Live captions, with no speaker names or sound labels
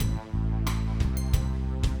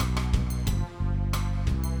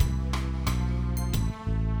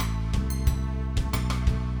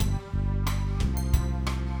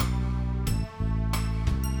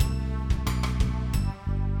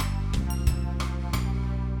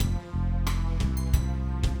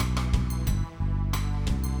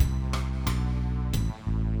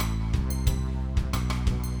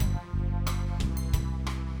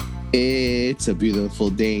It's a beautiful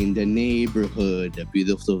day in the neighborhood, a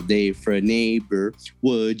beautiful day for a neighbor.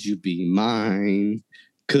 Would you be mine?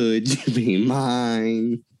 Could you be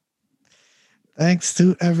mine? Thanks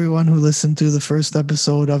to everyone who listened to the first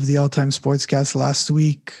episode of the All Time Sportscast last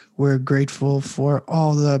week. We're grateful for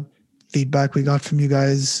all the feedback we got from you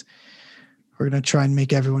guys. We're going to try and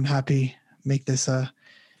make everyone happy, make this an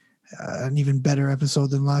even better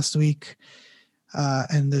episode than last week.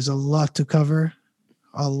 And there's a lot to cover.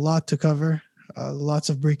 Lots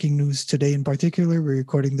of breaking news today in particular. We're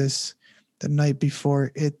recording this the night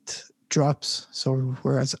before it drops, so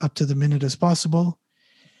we're as up to the minute as possible.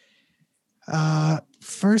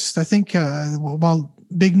 First, I think,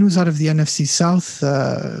 big news out of the NFC South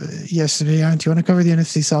yesterday. Aaron, do you want to cover the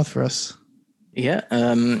NFC South for us? Yeah.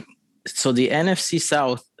 So the NFC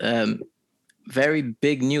South, very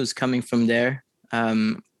big news coming from there.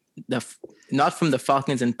 Not from the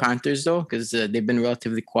Falcons and Panthers, though, because they've been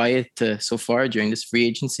relatively quiet so far during this free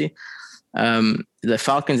agency. The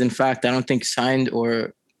Falcons, in fact, I don't think signed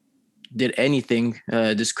or did anything,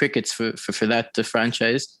 just crickets for that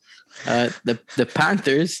franchise. The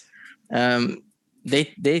Panthers,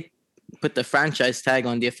 they put the franchise tag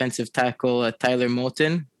on the offensive tackle Tyler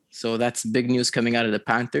Moton. So that's big news coming out of the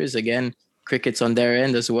Panthers. Again, crickets on their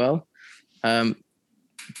end as well.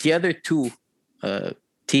 The other two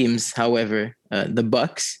teams, however, the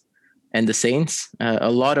Bucks and the Saints, a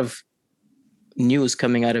lot of news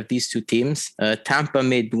coming out of these two teams. Tampa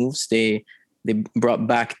made moves. They brought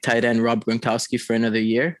back tight end Rob Gronkowski for another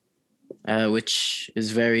year, which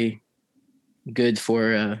is very good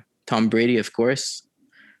for Tom Brady, of course.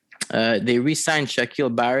 They re-signed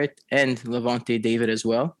Shaquille Barrett and Levante David as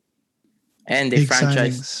well. And they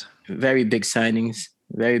franchised very big signings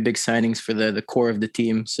for the core of the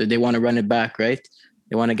team. So they want to run it back, right?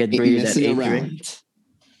 They want to get Brady that 8th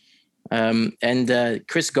ring. And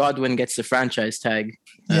Chris Godwin gets the franchise tag,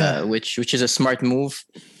 which is a smart move.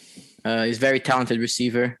 He's a very talented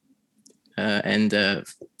receiver. And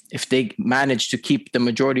if they manage to keep the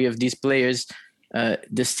majority of these players,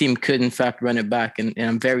 this team could, in fact, run it back. And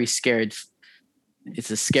I'm very scared.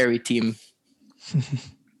 It's a scary team.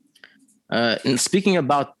 And speaking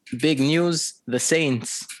about big news, the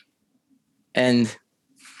Saints and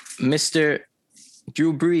Mr.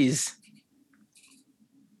 Drew Brees,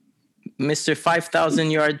 Mr.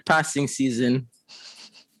 5,000-yard passing season,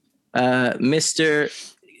 Mr.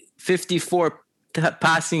 54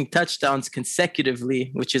 passing touchdowns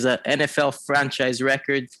consecutively, which is an NFL franchise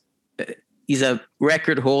record. He's a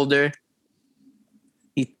record holder.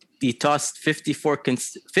 He tossed 54.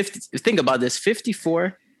 Think about this: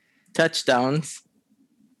 54 touchdowns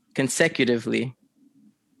consecutively.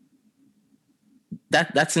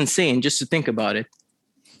 That's insane. Just to think about it.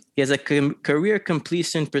 He has a career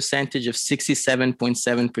completion percentage of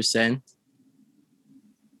 67.7%.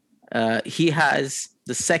 He has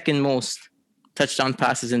the second most touchdown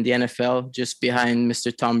passes in the NFL, just behind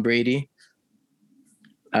Mr. Tom Brady.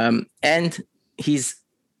 And he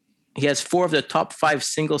has 4 of the top 5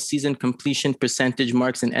 single season completion percentage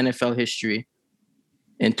marks in NFL history.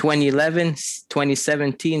 In 2011,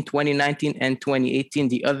 2017, 2019, and 2018,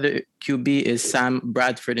 the other QB is Sam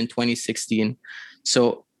Bradford in 2016.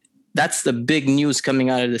 So that's the big news coming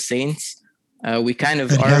out of the Saints. We kind of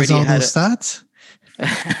already had stats.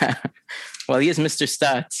 Well, he is Mr.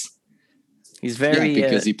 Stats. He's very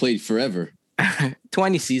because he played forever.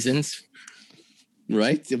 20 seasons.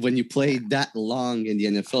 Right? When you play that long in the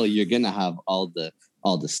NFL, you're gonna have all the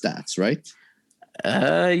stats, right?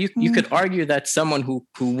 You could argue that someone who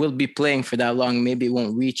will be playing for that long maybe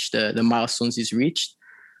won't reach the milestones he's reached,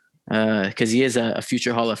 because he is a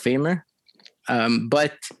future Hall of Famer.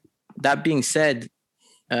 But that being said,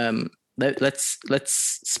 let's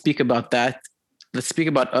speak about that. Let's speak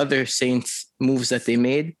about other Saints moves that they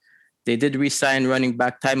made. They did re-sign running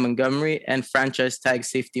back Ty Montgomery and franchise tag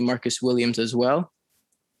safety Marcus Williams as well.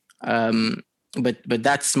 But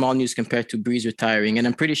that's small news compared to Brees retiring. And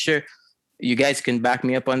I'm pretty sure you guys can back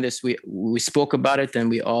me up on this. We spoke about it and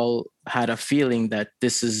we all had a feeling that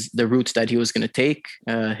this is the route that he was going to take.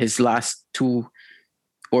 His last 2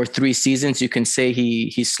 or 3 seasons, you can say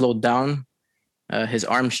he slowed down. His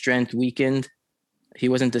arm strength weakened. He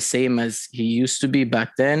wasn't the same as he used to be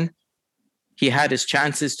back then. He had his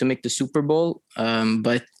chances to make the Super Bowl,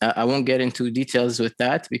 but I won't get into details with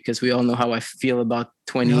that because we all know how I feel about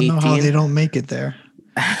 2018. We all know how they don't make it there.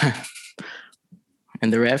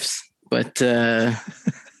 And the refs. But I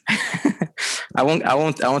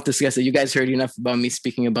won't discuss it. You guys heard enough about me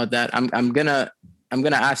speaking about that. I'm gonna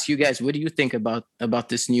ask you guys, what do you think about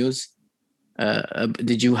this news?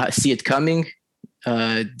 Did you see it coming?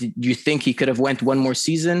 Did you think he could have went one more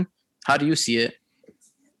season? How do you see it?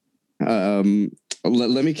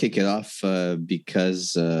 Let me kick it off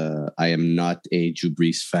because I am not a Drew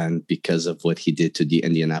Brees fan because of what he did to the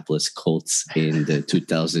Indianapolis Colts in the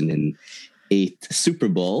 2008 Super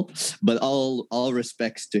Bowl. But all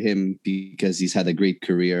respects to him because he's had a great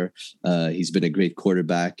career. He's been a great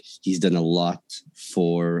quarterback. He's done a lot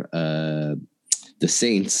for the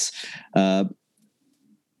Saints.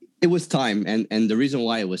 It was time, and the reason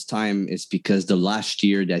why it was time is because the last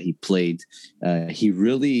year that he played, he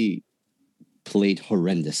really played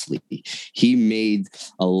horrendously. He made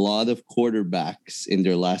a lot of quarterbacks in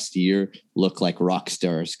their last year look like rock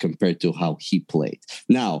stars compared to how he played.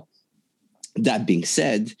 Now, that being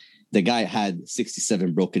said, the guy had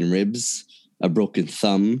 67 broken ribs, a broken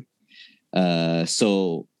thumb.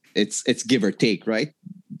 So it's give or take, right?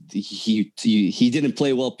 He didn't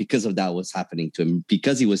play well because of that was happening to him,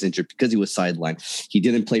 because he was injured, because he was sidelined. He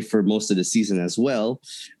didn't play for most of the season as well.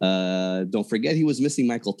 Don't forget he was missing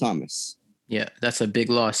Michael Thomas. Yeah, that's a big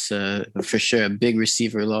loss for sure. A big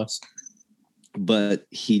receiver loss. But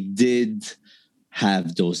he did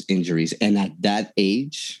have those injuries. And at that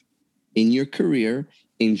age in your career,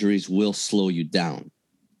 injuries will slow you down.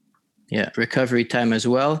 Yeah, recovery time as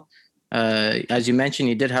well. As you mentioned,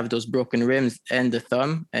 he did have those broken ribs and the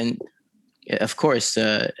thumb. And of course,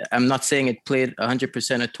 I'm not saying it played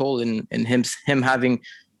 100% a toll in him having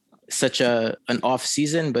such an off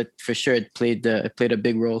season, but for sure it played a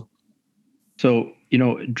big role. So,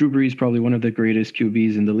 Drew Brees, probably one of the greatest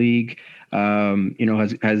QBs in the league,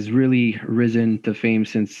 has really risen to fame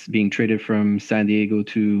since being traded from San Diego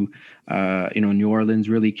to, New Orleans,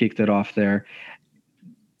 really kicked it off there.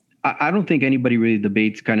 I don't think anybody really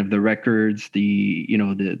debates kind of the records, the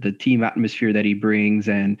team atmosphere that he brings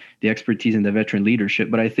and the expertise and the veteran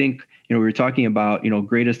leadership. But I think, we were talking about,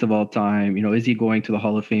 greatest of all time, is he going to the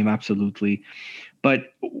Hall of Fame? Absolutely.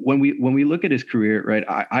 But when we look at his career, right,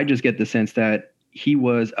 I just get the sense that he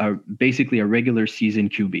was basically a regular season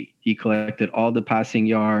QB. He collected all the passing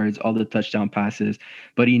yards, all the touchdown passes,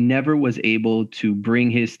 but he never was able to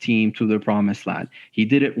bring his team to the promised land. He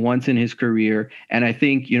did it once in his career. And I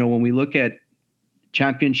think, when we look at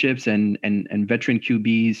championships and veteran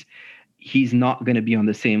QBs, he's not going to be on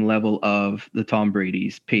the same level of the Tom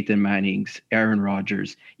Brady's, Peyton Manning's, Aaron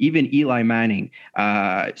Rodgers, even Eli Manning.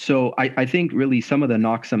 So I think really some of the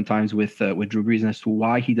knocks sometimes with Drew Brees as to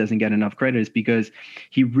why he doesn't get enough credit is because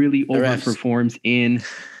he really overperforms in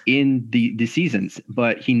the seasons,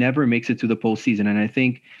 but he never makes it to the postseason. And I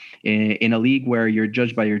think in a league where you're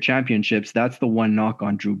judged by your championships, that's the one knock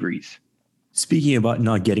on Drew Brees. Speaking about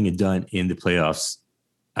not getting it done in the playoffs,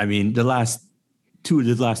 I mean, the last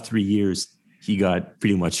 3 years, he got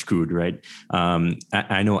pretty much screwed, right?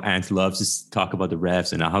 I know Ant loves to talk about the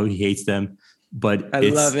refs and how he hates them, but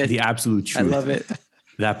it's the absolute truth. I love it.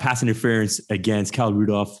 That pass interference against Kyle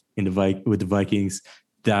Rudolph with the Vikings,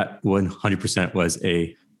 that 100% was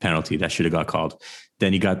a penalty that should have got called.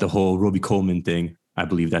 Then you got the whole Roby Coleman thing. I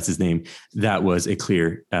believe that's his name. That was a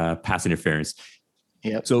clear pass interference.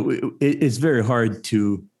 Yep. So it's very hard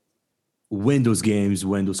to win those games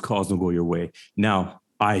when those calls don't go your way. Now,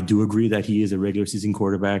 I do agree that he is a regular season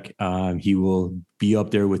quarterback. He will be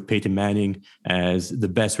up there with Peyton Manning as the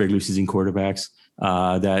best regular season quarterbacks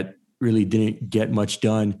that really didn't get much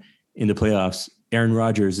done in the playoffs. Aaron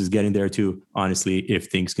Rodgers is getting there too, honestly, if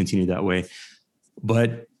things continue that way.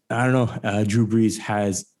 But I don't know. Drew Brees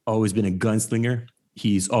has always been a gunslinger.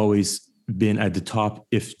 He's always been at the top,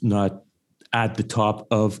 if not at the top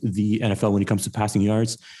of the NFL when it comes to passing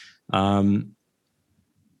yards.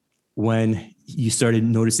 When you started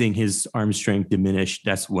noticing his arm strength diminish,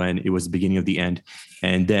 that's when it was the beginning of the end.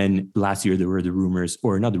 And then last year, there were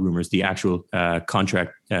the actual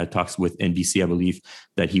contract talks with NBC, I believe,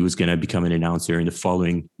 that he was going to become an announcer in the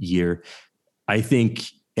following year. I think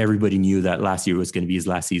everybody knew that last year was going to be his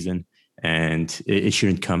last season, and it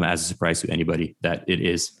shouldn't come as a surprise to anybody that it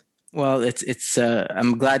is. Well, it's.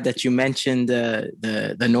 I'm glad that you mentioned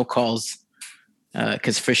the no calls.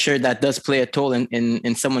 Because for sure that does play a toll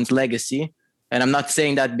in someone's legacy. And I'm not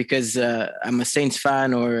saying that because I'm a Saints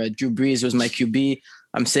fan or Drew Brees was my QB.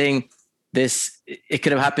 I'm saying it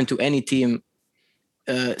could have happened to any team.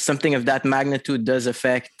 Something of that magnitude does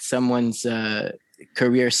affect someone's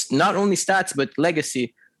career, not only stats, but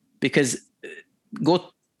legacy. Because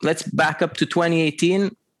let's back up to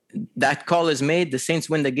 2018. That call is made. The Saints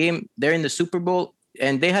win the game. They're in the Super Bowl,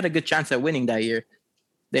 and they had a good chance at winning that year.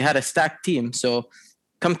 They had a stacked team. So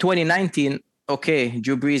come 2019, okay,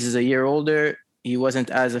 Drew Brees is a year older. He wasn't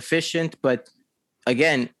as efficient, but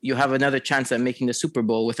again, you have another chance at making the Super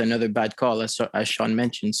Bowl with another bad call, as Sean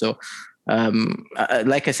mentioned. So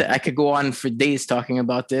Like I said, I could go on for days talking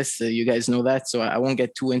about this. You guys know that, so I won't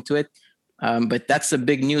get too into it. But that's the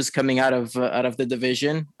big news coming out of the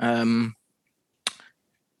division.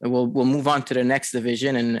 We'll move on to the next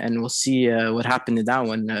division and we'll see what happened in that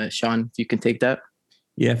one. Sean, if you can take that.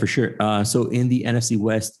 Yeah, for sure. So in the NFC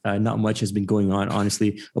West, not much has been going on,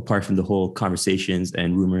 honestly, apart from the whole conversations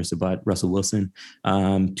and rumors about Russell Wilson.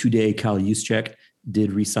 Today, Kyle Juszczyk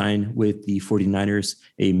did re-sign with the 49ers,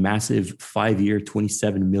 a massive 5-year,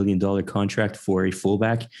 $27 million contract for a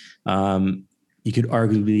fullback. You could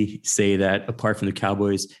arguably say that apart from the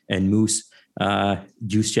Cowboys and Moose,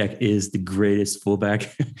 Juszczyk is the greatest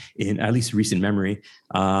fullback in at least recent memory.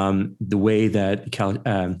 The way that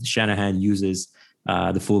Shanahan uses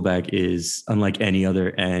the fullback is unlike any other,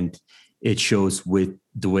 and it shows with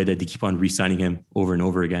the way that they keep on re-signing him over and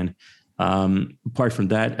over again. Apart from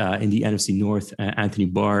that, in the NFC North, Anthony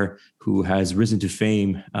Barr, who has risen to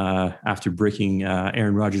fame after breaking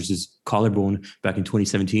Aaron Rodgers' collarbone back in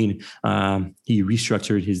 2017, he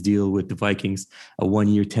restructured his deal with the Vikings, a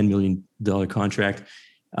 1-year, $10 million contract.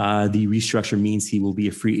 The restructure means he will be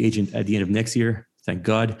a free agent at the end of next year, thank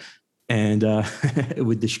God. And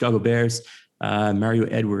with the Chicago Bears, Mario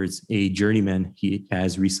Edwards, a journeyman, he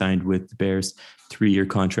has re-signed with the Bears, 3-year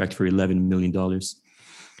contract for $11 million.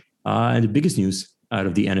 And the biggest news out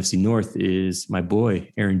of the NFC North is my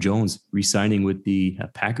boy, Aaron Jones, re-signing with the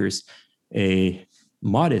Packers, a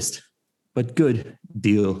modest but good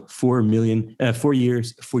deal, 4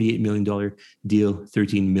 years, $48 million deal,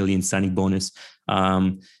 $13 million signing bonus.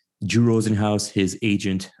 Drew Rosenhaus, his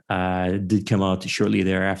agent, did come out shortly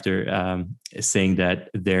thereafter saying that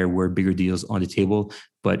there were bigger deals on the table,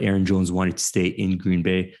 but Aaron Jones wanted to stay in Green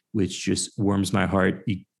Bay, which just warms my heart.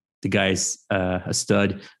 The guy's a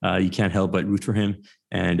stud. You can't help but root for him.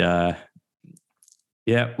 And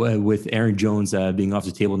with Aaron Jones being off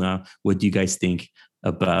the table now, what do you guys think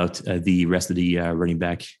about the rest of the running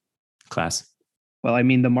back class? Well, I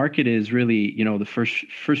mean, the market is really, the first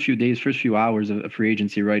few days, first few hours of free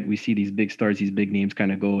agency, right? We see these big stars, these big names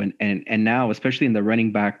kind of go. And now, especially in the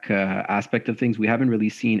running back aspect of things, we haven't really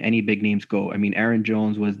seen any big names go. I mean, Aaron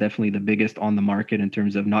Jones was definitely the biggest on the market in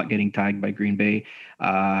terms of not getting tagged by Green Bay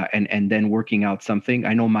and then working out something.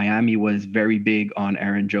 I know Miami was very big on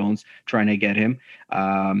Aaron Jones, trying to get him.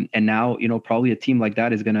 And now, probably a team like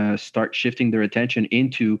that is going to start shifting their attention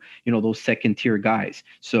into, those second tier guys.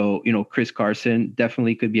 So, Chris Carson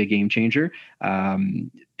definitely could be a game changer.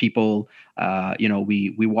 People,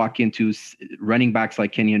 we walk into running backs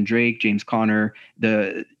like Kenyon Drake, James Conner,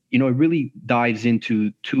 it really dives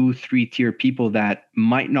into 2-3 tier people that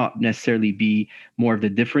might not necessarily be more of the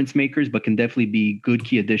difference makers, but can definitely be good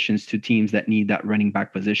key additions to teams that need that running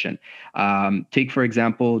back position. Take, for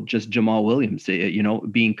example, just Jamal Williams,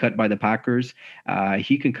 being cut by the Packers.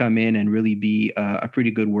 He can come in and really be a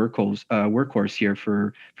pretty good workhorse here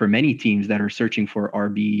for many teams that are searching for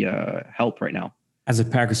RB help right now. As a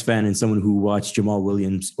Packers fan and someone who watched Jamal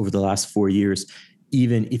Williams over the last 4 years,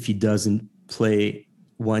 even if he doesn't play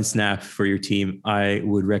one snap for your team, I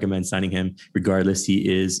would recommend signing him regardless. He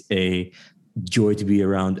is a joy to be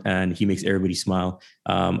around and he makes everybody smile.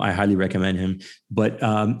 I highly recommend him. But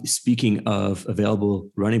speaking of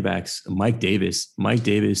available running backs, Mike Davis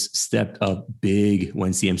stepped up big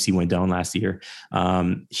when CMC went down last year.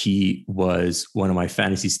 He was one of my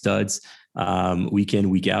fantasy studs week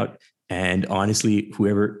in, week out. And honestly,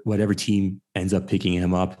 whatever team ends up picking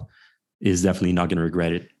him up is definitely not going to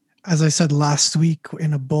regret it. As I said last week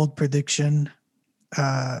in a bold prediction,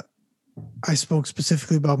 I spoke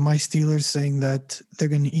specifically about my Steelers, saying that they're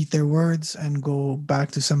going to eat their words and go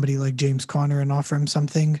back to somebody like James Conner and offer him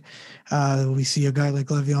something. We see a guy like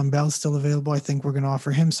Le'Veon Bell still available. I think we're going to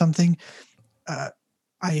offer him something. I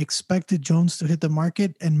expected Jones to hit the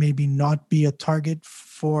market and maybe not be a target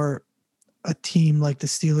for a team like the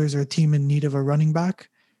Steelers or a team in need of a running back.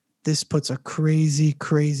 This puts a crazy,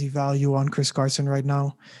 crazy value on Chris Carson right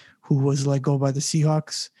now, who was let go by the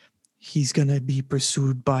Seahawks. He's going to be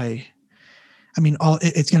pursued by,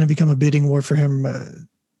 it's going to become a bidding war for him.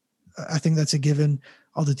 I think that's a given.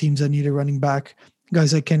 All the teams that need a running back,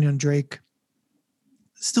 guys like Kenyon Drake,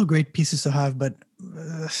 still great pieces to have, but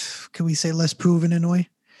can we say less proven in a way?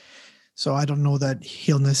 So I don't know that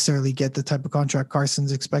he'll necessarily get the type of contract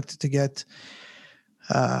Carson's expected to get.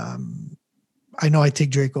 I know I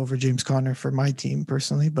take Drake over James Conner for my team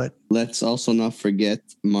personally, but let's also not forget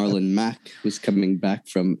Marlon Mack, who's coming back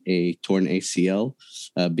from a torn ACL,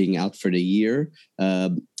 being out for the year.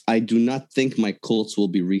 I do not think my Colts will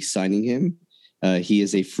be re-signing him. He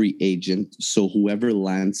is a free agent, so whoever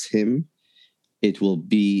lands him, it will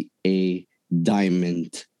be a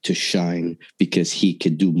diamond to shine because he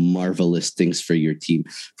could do marvelous things for your team.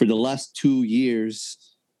 For the last 2 years,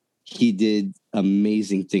 he did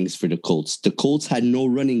amazing things for the Colts. The Colts had no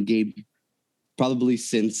running game probably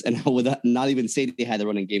since, and I would not even say they had a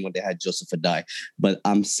running game when they had Joseph Adai, but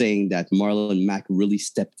I'm saying that Marlon Mack really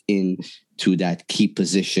stepped in to that key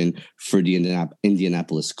position for the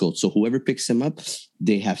Indianapolis Colts. So whoever picks him up,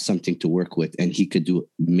 they have something to work with, and he could do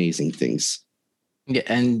amazing things. Yeah,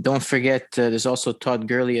 and don't forget, there's also Todd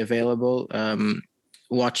Gurley available.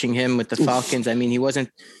 Watching him with the Falcons, I mean,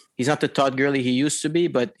 he's not the Todd Gurley he used to be,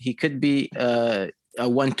 but he could be a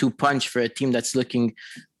 1-2 punch for a team that's looking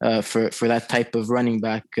for that type of running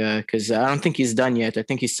back. Because I don't think he's done yet. I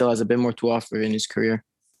think he still has a bit more to offer in his career.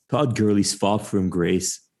 Todd Gurley's fall from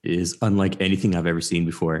grace is unlike anything I've ever seen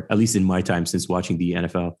before, at least in my time since watching the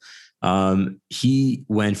NFL. He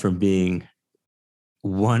went from being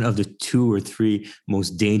one of the 2 or 3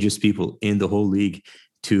 most dangerous people in the whole league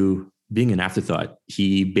to being an afterthought.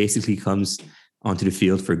 He basically comes onto the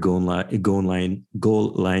field for goal line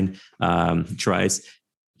tries.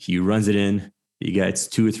 He runs it in. He gets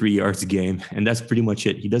 2 or 3 yards a game, and that's pretty much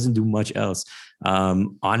it. He doesn't do much else.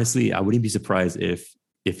 Honestly, I wouldn't be surprised if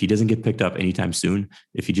he doesn't get picked up anytime soon,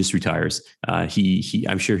 if he just retires.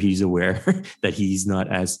 I'm sure he's aware that he's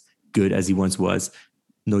not as good as he once was.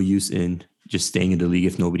 No use in just staying in the league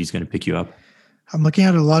if nobody's going to pick you up. I'm looking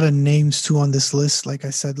at a lot of names too on this list. Like I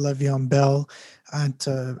said, Le'Veon Bell, and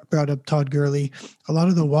brought up Todd Gurley. A lot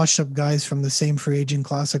of the washed-up guys from the same free agent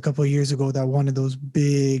class a couple of years ago that wanted those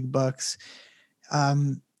big bucks.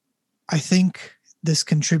 I think this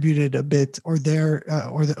contributed a bit, or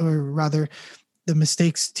rather, the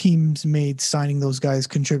mistakes teams made signing those guys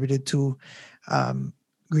contributed to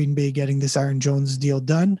Green Bay getting this Aaron Jones deal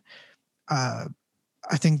done.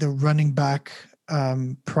 I think the running back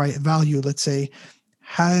value, let's say,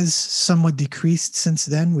 has somewhat decreased since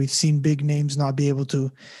then. We've seen big names not be able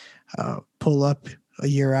to pull up a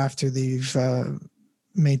year after they've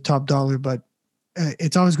made top dollar, but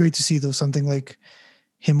it's always great to see, though, something like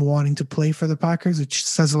him wanting to play for the Packers, which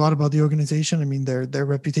says a lot about the organization. I mean, their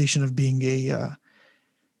reputation of being a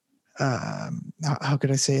how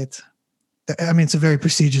could I say it? I mean, it's a very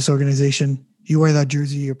prestigious organization. You wear that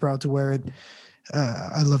jersey, you're proud to wear it.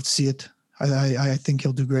 I love to see it. I think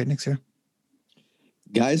he'll do great next year.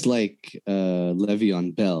 Guys like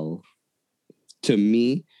Le'Veon Bell, to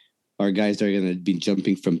me, are guys that are going to be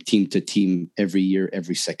jumping from team to team every year,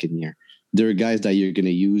 every second year. They're guys that you're going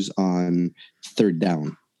to use on third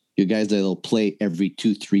down. You're guys that will play every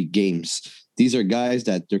 2-3 games. These are guys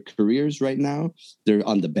that their careers right now, they're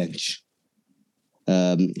on the bench.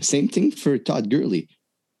 Same thing for Todd Gurley.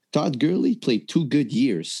 Todd Gurley played 2 good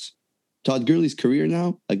years. Todd Gurley's career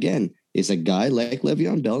now, again, is a guy like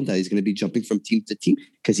Le'Veon Bell that he's going to be jumping from team to team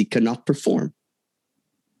because he cannot perform.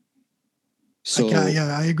 So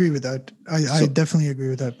I agree with that. I definitely agree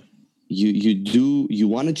with that. You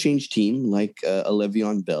want to change team like a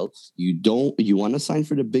Le'Veon Bell. You want to sign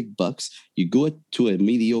for the big bucks. You go to a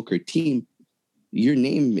mediocre team, your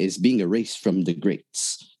name is being erased from the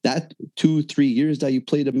greats. That 2-3 years that you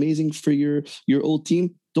played amazing for your old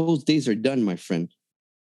team, those days are done, my friend.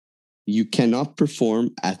 You cannot perform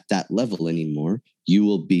at that level anymore. You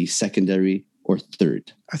will be secondary or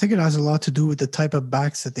third. I think it has a lot to do with the type of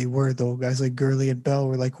backs that they were, though. Guys like Gurley and Bell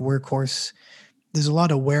were like workhorse. There's a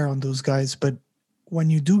lot of wear on those guys, but when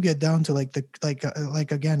you do get down to like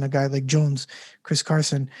again, a guy like Jones, Chris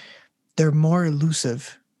Carson, they're more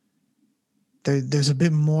elusive. There's a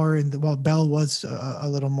bit more in Bell was a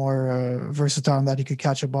little more versatile in that he could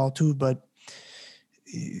catch a ball too, but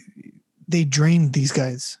they drained these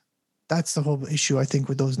guys. That's the whole issue, I think,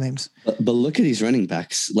 with those names. But look at these running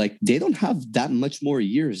backs. Like, they don't have that much more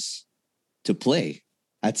years to play.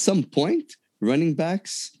 At some point, running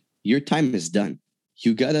backs, your time is done.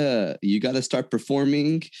 You gotta start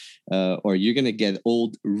performing, or you're gonna get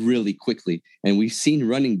old really quickly. And we've seen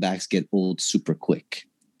running backs get old super quick.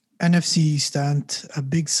 NFC East, a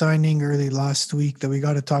big signing early last week that we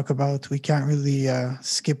got to talk about. We can't really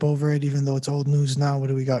skip over it, even though it's old news now. What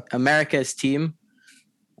do we got? America's team.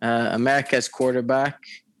 America's quarterback,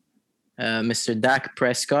 Mr. Dak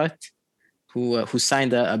Prescott, who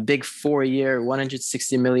signed a big 4-year,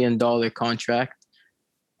 $160 million contract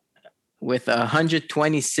with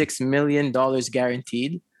 $126 million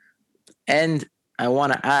guaranteed. And I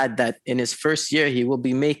want to add that in his first year, he will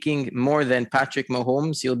be making more than Patrick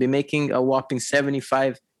Mahomes. He'll be making a whopping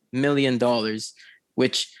 $75 million,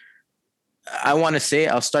 which I want to say,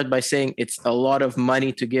 I'll start by saying it's a lot of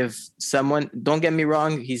money to give someone. Don't get me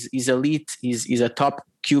wrong. He's elite. He's a top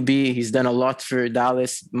QB. He's done a lot for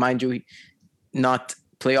Dallas, mind you, not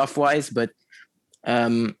playoff wise, but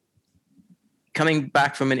Coming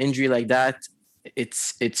back from an injury like that,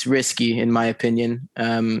 it's risky in my opinion.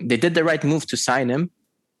 They did the right move to sign him.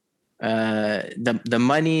 The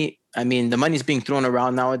money, I mean, the money's being thrown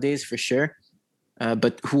around nowadays for sure.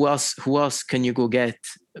 But who else can you go get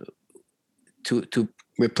to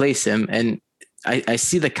replace him? And I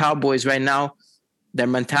see the Cowboys right now, their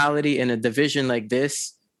mentality in a division like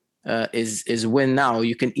this is win now.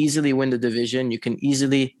 You can easily win the division. You can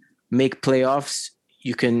easily make playoffs.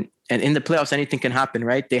 And in the playoffs, anything can happen,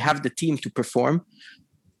 right? They have the team to perform.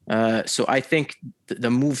 So I think the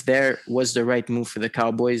move there was the right move for the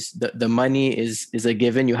Cowboys. The money is a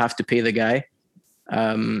given. You have to pay the guy.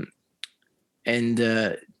 And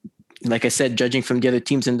like I said, judging from the other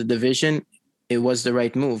teams in the division, it was the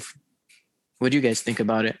right move. What do you guys think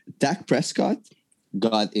about it? Dak Prescott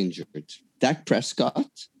got injured. Dak Prescott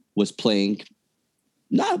was playing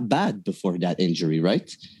not bad before that injury, right?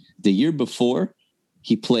 The year before,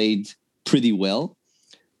 he played pretty well,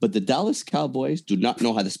 but the Dallas Cowboys do not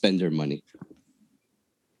know how to spend their money.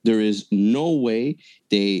 There is no way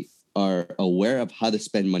they are aware of how to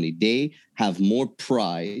spend money. They have more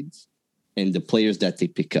pride in the players that they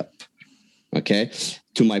pick up. Okay?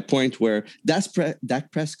 To my point where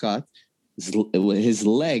Dak Prescott, his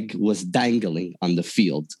leg was dangling on the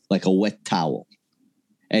field like a wet towel.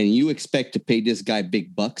 And you expect to pay this guy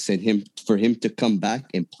big bucks and for him to come back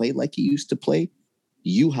and play like he used to play?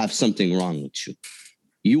 You have something wrong with you.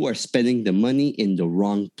 You are spending the money in the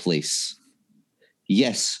wrong place.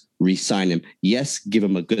 Yes, re-sign him. Yes, give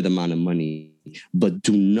him a good amount of money. But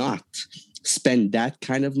do not spend that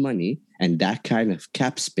kind of money and that kind of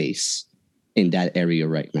cap space in that area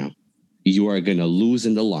right now. You are going to lose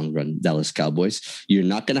in the long run, Dallas Cowboys. You're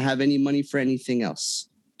not going to have any money for anything else.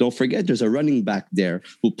 Don't forget, there's a running back there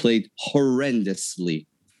who played horrendously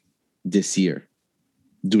this year.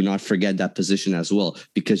 Do not forget that position as well,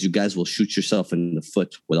 because you guys will shoot yourself in the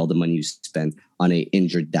foot with all the money you spend on a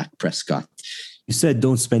injured Dak Prescott. You said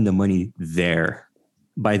don't spend the money there.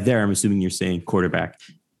 By there, I'm assuming you're saying quarterback.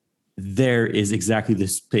 There is exactly the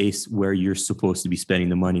space where you're supposed to be spending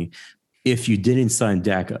the money. If you didn't sign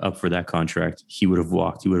Dak up for that contract, he would have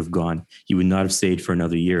walked. He would have gone. He would not have stayed for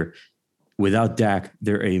another year. Without Dak,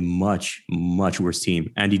 they're a much, much worse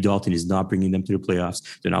team. Andy Dalton is not bringing them to the playoffs.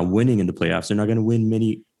 They're not winning in the playoffs. They're not going to win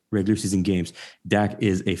many regular season games. Dak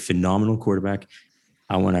is a phenomenal quarterback.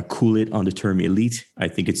 I want to cool it on the term elite. I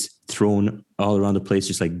think it's thrown all around the place,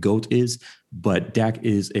 just like GOAT is. But Dak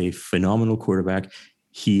is a phenomenal quarterback.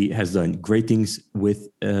 He has done great things with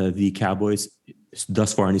the Cowboys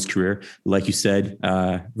thus far in his career. Like you said,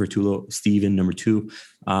 Vertulo, Steven, number 2,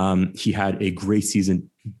 he had a great season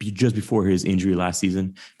just before his injury last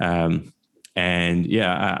season. And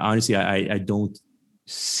yeah, honestly, I don't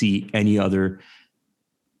see any other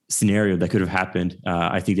scenario that could have happened.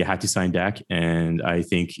 I think they had to sign Dak, and I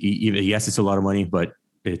think yes, it's a lot of money, but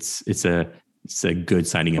it's a good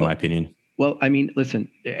signing in my opinion. Well, I mean, listen,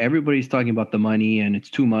 everybody's talking about the money and it's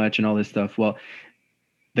too much and all this stuff. Well,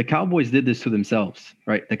 the Cowboys did this to themselves,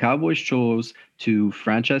 right? The Cowboys chose to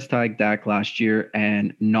franchise tag Dak last year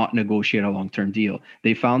and not negotiate a long-term deal.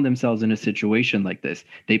 They found themselves in a situation like this.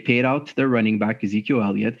 They paid out their running back, Ezekiel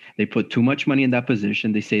Elliott. They put too much money in that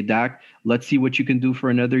position. They say, Dak, let's see what you can do for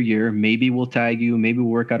another year. Maybe we'll tag you. Maybe we'll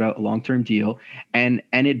work out a long-term deal. And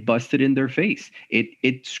it busted in their face.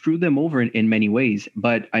 It screwed them over in many ways.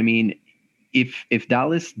 But I mean, if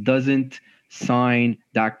Dallas doesn't sign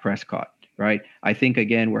Dak Prescott, right? I think,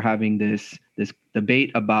 again, we're having this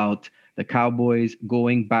debate about the Cowboys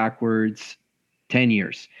going backwards 10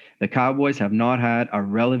 years. The Cowboys have not had a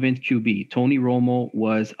relevant QB. Tony Romo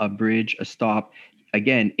was a bridge, a stop.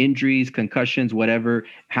 Again, injuries, concussions, whatever,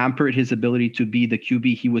 hampered his ability to be the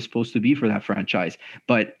QB he was supposed to be for that franchise.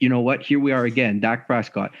 But you know what? Here we are again. Dak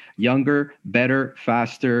Prescott, younger, better,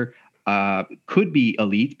 faster, could be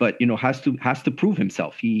elite, but has to prove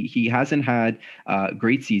himself. He hasn't had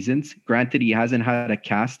great seasons. Granted, he hasn't had a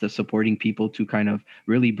cast of supporting people to kind of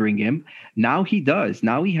really bring him. Now he does.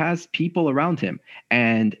 Now he has people around him,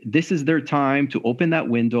 and this is their time to open that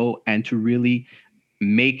window and to really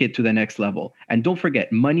make it to the next level. And don't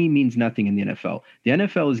forget, money means nothing in the NFL. The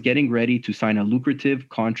NFL is getting ready to sign a lucrative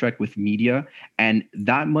contract with media, and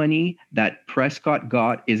that money that Prescott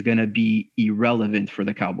got is going to be irrelevant for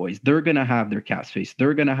the Cowboys. They're going to have their cap space.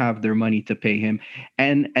 They're going to have their money to pay him.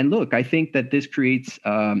 And look, I think that this creates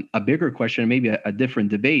a bigger question, maybe a different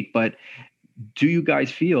debate, but do you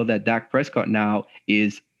guys feel that Dak Prescott now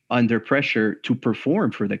is under pressure to perform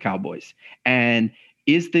for the Cowboys? And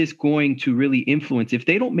is this going to really influence, if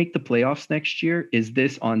they don't make the playoffs next year, is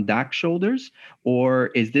this on Dak's shoulders, or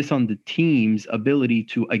is this on the team's ability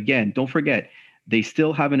to, again, don't forget, they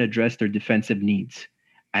still haven't addressed their defensive needs.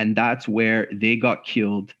 And that's where they got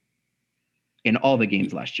killed in all the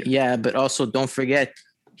games last year. Yeah, but also don't forget,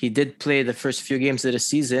 he did play the first few games of the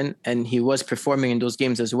season, and he was performing in those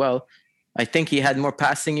games as well. I think he had more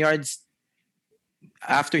passing yards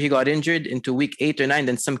after he got injured into week 8 or 9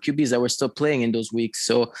 than some QBs that were still playing in those weeks.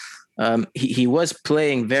 So he was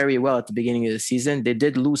playing very well at the beginning of the season. They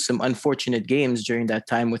did lose some unfortunate games during that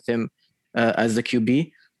time with him as the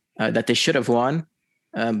QB that they should have won.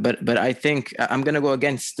 But I think I'm going to go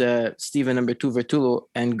against Steven number 2 Vertulo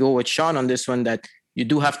and go with Sean on this one, that you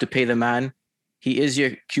do have to pay the man. He is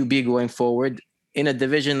your QB going forward. In a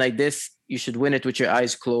division like this, you should win it with your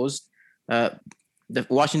eyes closed. The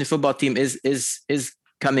Washington football team is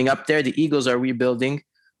coming up there. The Eagles are rebuilding.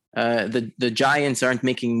 The Giants aren't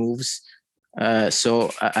making moves.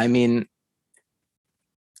 So I mean,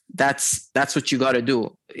 that's what you got to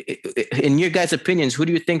do. In your guys' opinions, who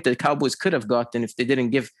do you think the Cowboys could have gotten if they didn't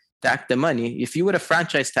give Dak the money? If you would have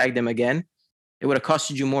franchise tagged them again, it would have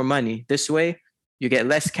costed you more money. This way, you get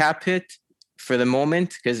less cap hit for the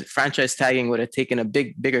moment, because franchise tagging would have taken a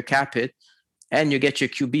bigger cap hit, and you get your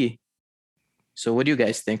QB. So what do you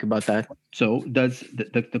guys think about that? So does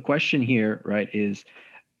the question here, right, is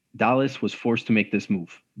Dallas was forced to make this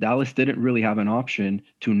move. Dallas didn't really have an option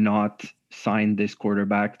to not sign this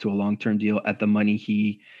quarterback to a long-term deal at the money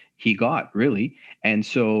he got, really. And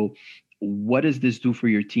so what does this do for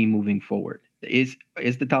your team moving forward? Are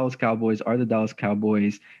the Dallas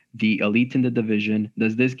Cowboys the elite in the division?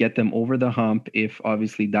 Does this get them over the hump if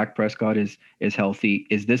obviously Dak Prescott is healthy?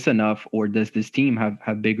 Is this enough, or does this team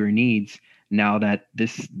have bigger needs now that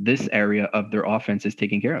this area of their offense is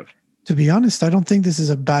taken care of? To be honest, I don't think this is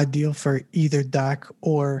a bad deal for either Dak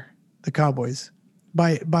or the Cowboys.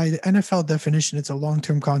 By the NFL definition, it's a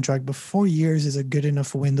long-term contract, but 4 years is a good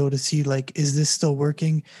enough window to see, like, is this still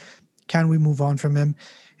working? Can we move on from him?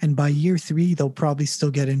 And by year 3, they'll probably still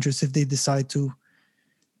get interest if they decide to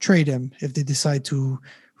trade him. If they decide to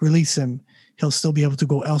release him, he'll still be able to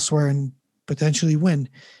go elsewhere and potentially win.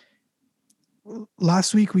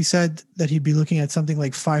 Last week, we said that he'd be looking at something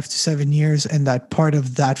like 5 to 7 years, and that part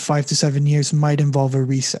of that 5 to 7 years might involve a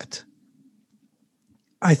reset.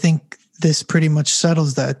 I think this pretty much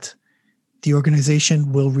settles that the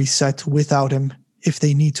organization will reset without him if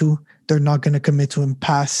they need to. They're not going to commit to him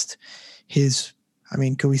past his,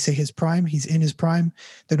 could we say his prime? He's in his prime.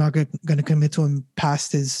 They're not going to commit to him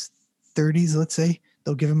past his 30s, let's say.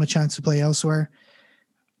 They'll give him a chance to play elsewhere.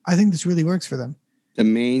 I think this really works for them. The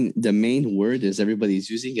main word is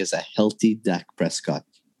everybody's using is a healthy Dak Prescott.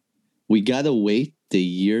 We got to wait the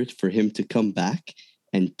year for him to come back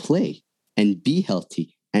and play and be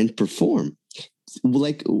healthy and perform.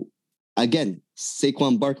 Like, again,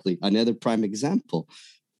 Saquon Barkley, another prime example.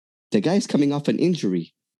 The guy's coming off an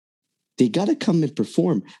injury. They got to come and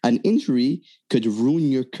perform. An injury could ruin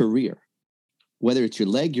your career, whether it's your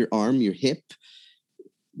leg, your arm, your hip.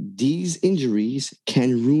 These injuries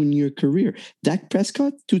can ruin your career. Dak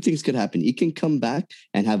Prescott, 2 things could happen. He can come back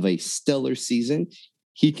and have a stellar season.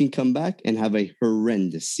 He can come back and have a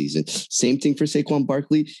horrendous season. Same thing for Saquon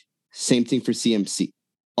Barkley. Same thing for CMC.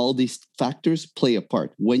 All these factors play a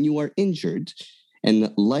part. When you are injured,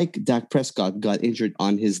 and like Dak Prescott got injured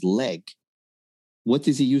on his leg, what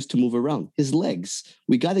does he use to move around? His legs.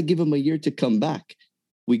 We got to give him a year to come back.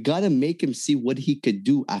 We got to make him see what he could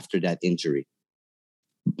do after that injury.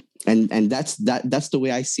 And that's the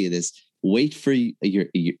way I see it, is wait for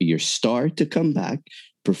your star to come back,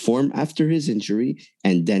 perform after his injury,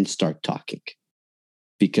 and then start talking.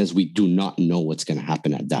 Because we do not know what's going to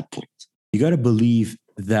happen at that point. You got to believe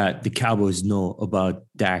that the Cowboys know about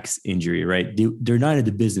Dak's injury, right? They're not in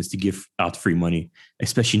the business to give out free money,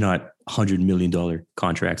 especially not $100 million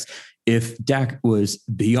contracts. If Dak was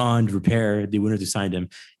beyond repair, they wouldn't have signed him.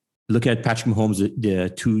 Look at Patrick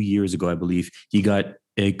Mahomes 2 years ago, I believe. He got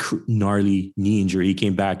a gnarly knee injury. He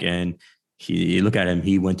came back and look at him.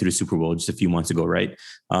 He went to the Super Bowl just a few months ago, right?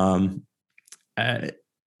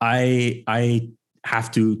 I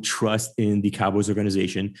have to trust in the Cowboys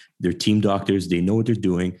organization. They're team doctors. They know what they're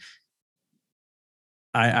doing.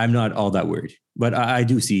 I'm not all that worried, but I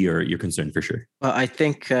do see your concern for sure. Well, I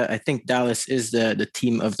think Dallas is the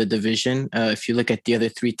team of the division. If you look at the other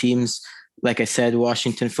 3 teams, like I said,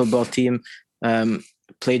 Washington football team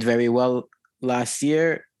played very well last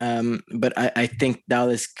year, but I think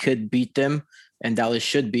Dallas could beat them, and Dallas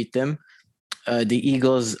should beat them. The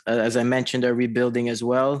Eagles, as I mentioned, are rebuilding as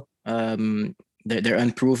well. They're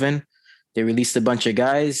unproven. They released a bunch of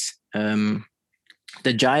guys. The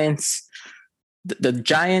Giants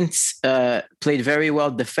played very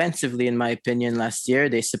well defensively, in my opinion, last year.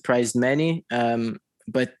 They surprised many,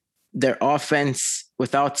 but their offense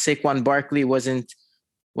without Saquon Barkley wasn't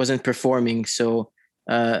performing. So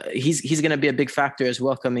he's going to be a big factor as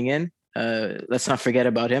well coming in. Let's not forget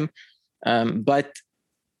about him. But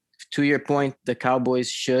to your point, the Cowboys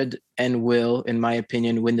should and will, in my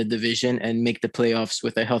opinion, win the division and make the playoffs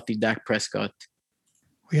with a healthy Dak Prescott.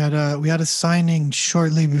 We had a signing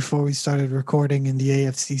shortly before we started recording in the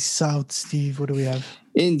AFC South. Steve, what do we have?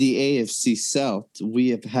 In the AFC South, we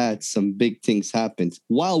have had some big things happen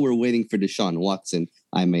while we're waiting for Deshaun Watson,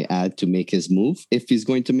 I may add, to make his move, if he's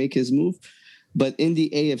going to make his move. But in the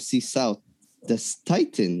AFC South, the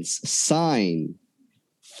Titans sign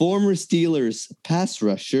former Steelers pass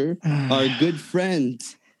rusher, our good friend,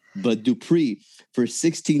 Bud Dupree, for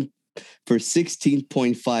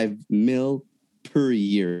 16.5 mil per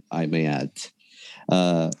year, I may add.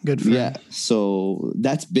 Good for him. So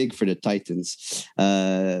that's big for the Titans.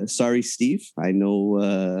 Sorry, Steve. I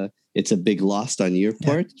know it's a big loss on your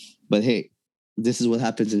part, but hey, this is what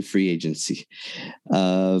happens in free agency.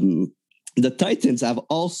 The Titans have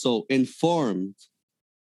also informed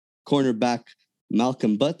cornerback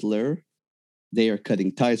Malcolm Butler they are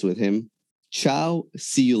cutting ties with him. Ciao,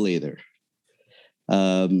 see you later.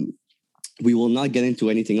 We will not get into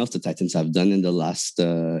anything else the Titans have done in the last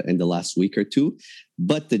week or two,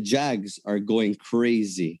 but the Jags are going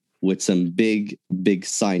crazy with some big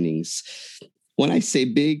signings. When I say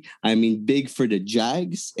big, I mean big for the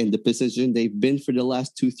Jags and the position they've been for the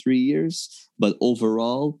last 2-3 years, but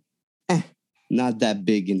overall, not that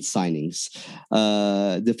big in signings.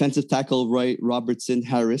 Defensive tackle Roy Robertson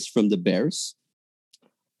Harris from the Bears.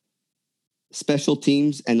 Special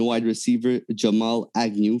teams and wide receiver Jamal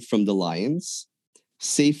Agnew from the Lions.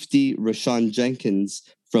 Safety Rashawn Jenkins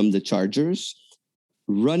from the Chargers.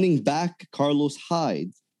 Running back Carlos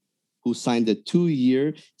Hyde, who signed a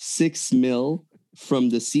 2-year, $6 million from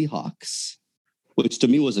the Seahawks, which to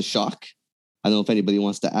me was a shock. I don't know if anybody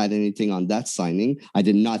wants to add anything on that signing. I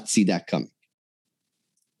did not see that coming.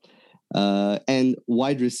 And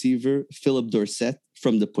wide receiver Philip Dorsett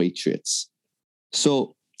from the Patriots.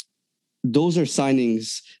 So those are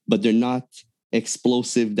signings, but they're not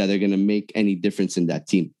explosive that are going to make any difference in that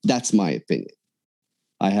team. That's my opinion.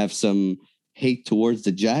 I have some hate towards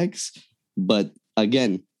the Jags, but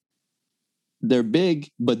again, they're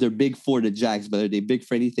big, but they're big for the Jags. But are they big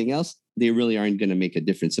for anything else? They really aren't going to make a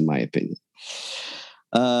difference, in my opinion.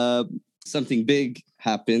 Something big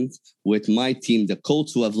happened with my team, the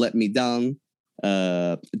Colts, who have let me down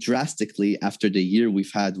drastically after the year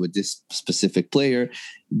we've had with this specific player.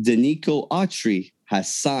 Danico Autry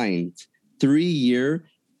has signed 3-year,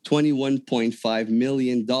 $21.5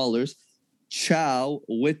 million. Ciao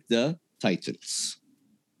with the Titans.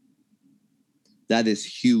 That is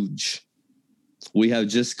huge. We have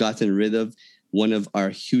just gotten rid of one of our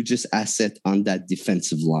hugest assets on that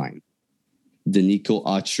defensive line, Danico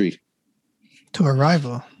Autry. To a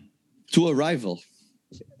rival.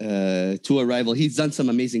 He's done some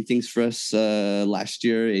amazing things for us last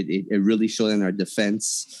year. It really showed in our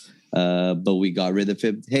defense, but we got rid of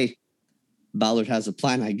him. Hey, Ballard has a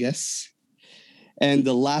plan, I guess. And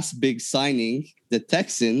the last big signing, the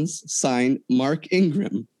Texans signed Mark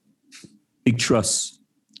Ingram. Big trust.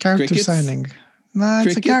 Character Crickets? signing. Nah,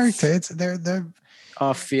 it's Crickets? a character. It's they're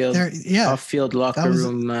off-field locker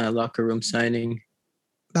room signing.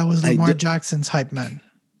 That was Lamar Jackson's hype man.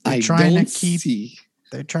 They're trying to keep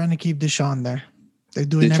Deshaun there. They're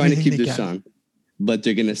trying to keep Deshaun, but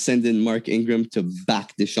they're gonna send in Mark Ingram to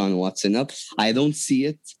back Deshaun Watson up. I don't see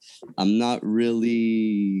it. I'm not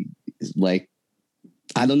really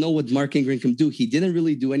I don't know what Mark Ingram can do. He didn't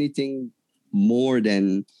really do anything more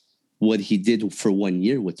than what he did for 1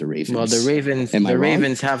 year with the Ravens. Well, the Ravens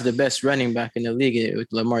have the best running back in the league with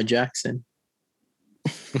Lamar Jackson.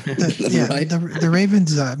 Right? The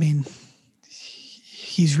Ravens, I mean,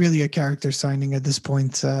 he's really a character signing at this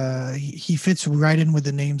point. He fits right in with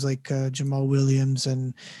the names like Jamal Williams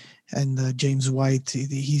and James White.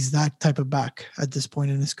 He's that type of back at this point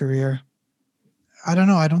in his career. I don't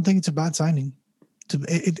know. I don't think it's a bad signing.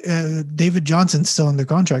 David Johnson's still under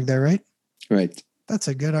contract there, right? Right. That's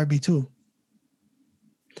a good RB2.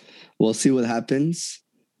 We'll see what happens.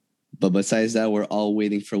 But besides that, we're all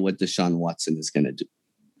waiting for what Deshaun Watson is going to do.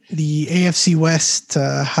 The AFC West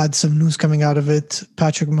had some news coming out of it.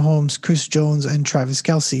 Patrick Mahomes, Chris Jones, and Travis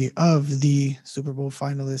Kelce of the Super Bowl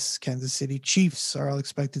finalists Kansas City Chiefs are all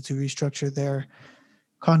expected to restructure their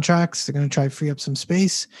contracts. They're going to try to free up some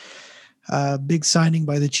space. Big signing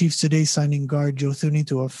by the Chiefs today, signing guard Joe Thuney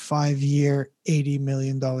to a 5-year, $80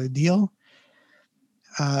 million deal.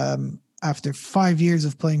 After 5 years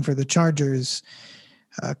of playing for the Chargers,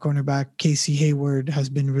 Cornerback Casey Hayward has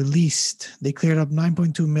been released. They cleared up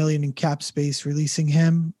 $9.2 million in cap space, releasing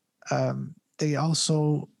him. They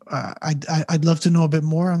also, I'd love to know a bit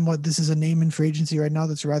more on what this is a name in free agency right now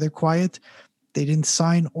that's rather quiet. They didn't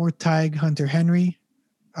sign or tag Hunter Henry.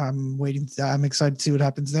 I'm excited to see what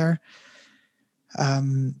happens there.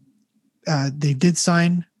 They did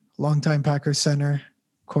sign longtime Packers center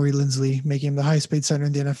Corey Linsley, making him the highest paid center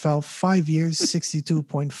in the NFL. 5 years,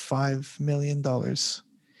 $62.5 million.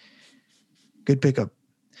 Good pickup.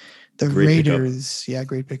 The Great Raiders,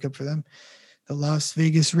 great pickup for them. The Las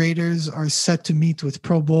Vegas Raiders are set to meet with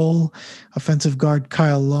Pro Bowl offensive guard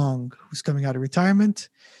Kyle Long, who's coming out of retirement.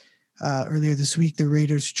 Earlier this week, the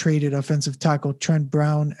Raiders traded offensive tackle Trent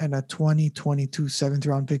Brown and a 2022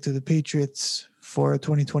 7th-round pick to the Patriots for a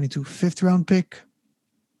 2022 5th-round pick.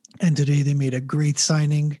 And today they made a great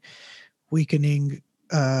signing, weakening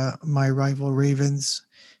my rival Ravens.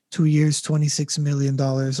 2 years, $26 million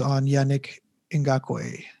on Yannick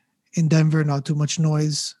Ngakoue. In Denver, not too much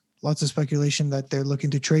noise. Lots of speculation that they're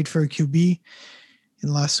looking to trade for a QB.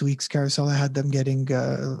 In last week's carousel, I had them getting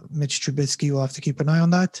Mitch Trubisky. We'll have to keep an eye on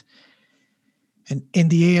that. And in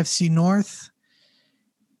the AFC North,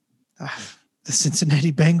 the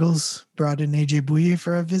Cincinnati Bengals brought in AJ Bouye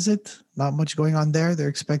for a visit. Not much going on there. They're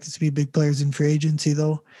expected to be big players in free agency,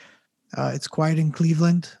 though. It's quiet in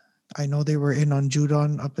Cleveland. I know they were in on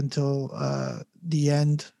Judon up until the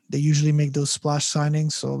end. They usually make those splash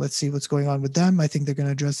signings, so let's see what's going on with them. I think they're going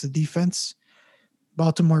to address the defense.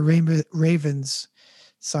 Baltimore Ravens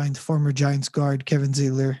signed former Giants guard Kevin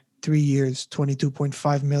Zeitler, 3 years,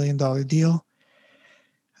 $22.5 million deal.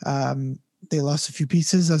 They lost a few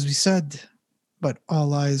pieces, as we said, but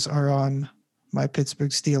all eyes are on my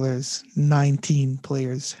Pittsburgh Steelers. 19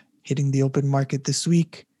 players hitting the open market this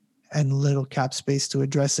week and little cap space to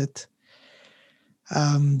address it.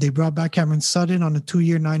 They brought back Cameron Sutton on a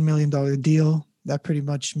 2-year, $9 million deal. That pretty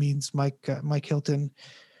much means Mike Hilton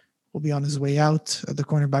will be on his way out at the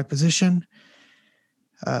cornerback position.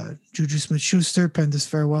 Juju Smith-Schuster penned his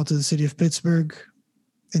farewell to the city of Pittsburgh.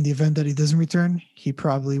 In the event that he doesn't return, he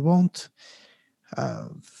probably won't.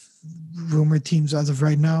 Rumored teams as of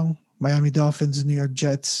right now, Miami Dolphins, New York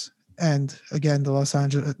Jets, and again,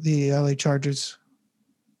 the LA Chargers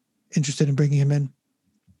interested in bringing him in.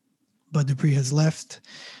 Bud Dupree has left,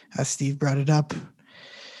 as Steve brought it up.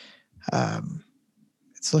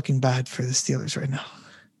 It's looking bad for the Steelers right now.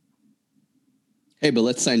 Hey, but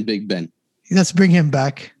let's sign Big Ben. Let's bring him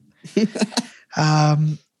back.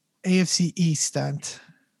 AFC East, Stant.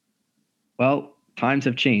 Well, times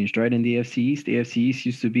have changed, right? In the AFC East, the AFC East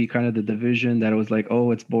used to be kind of the division that was like,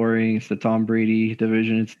 oh, it's boring. It's the Tom Brady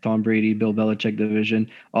division. It's Tom Brady, Bill Belichick division.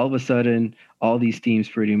 All of a sudden, all these teams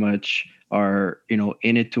pretty much are,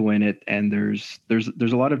 in it to win it. And there's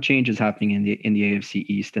a lot of changes happening in the AFC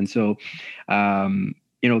East. And so,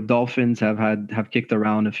 Dolphins have kicked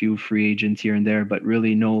around a few free agents here and there, but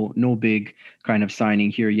really no big kind of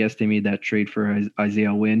signing here. Yes, they made that trade for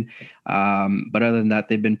Isaiah Wynn. But other than that,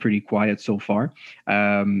 they've been pretty quiet so far.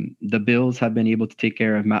 The Bills have been able to take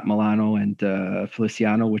care of Matt Milano and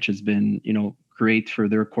Feliciano, which has been, great for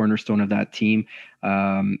their cornerstone of that team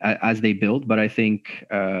as they build. But I think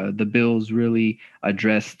the Bills really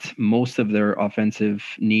addressed most of their offensive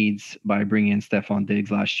needs by bringing in Stephon Diggs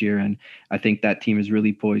last year. And I think that team is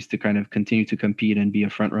really poised to kind of continue to compete and be a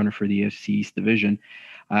front runner for the AFC East division.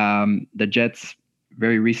 The Jets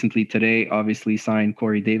very recently today obviously signed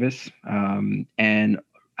Corey Davis. And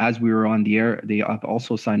as we were on the air, they have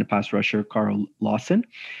also signed a pass rusher, Carl Lawson.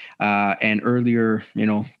 And earlier,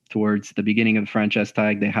 towards the beginning of the franchise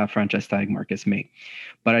tag, they have franchise tag Marcus May.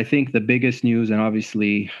 But I think the biggest news, and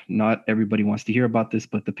obviously not everybody wants to hear about this,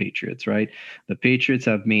 but the Patriots, right? The Patriots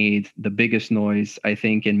have made the biggest noise, I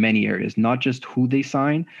think, in many areas, not just who they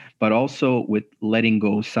sign, but also with letting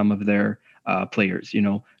go some of their players,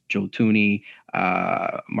 Joe Thuney,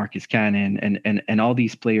 Marcus Cannon, and all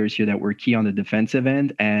these players here that were key on the defensive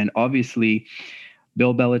end. And obviously,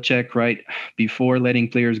 Bill Belichick, right, before letting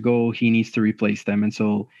players go, he needs to replace them. And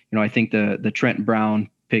so, I think the Trent Brown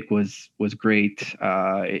pick was great.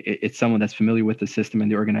 It's someone that's familiar with the system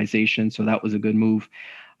and the organization. So that was a good move.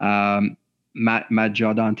 Matt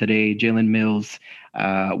Judon today, Jalen Mills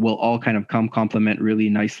will all kind of complement really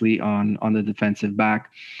nicely on the defensive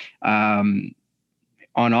back. On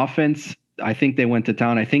offense, I think they went to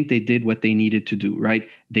town. I think they did what they needed to do, right?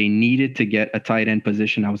 They needed to get a tight end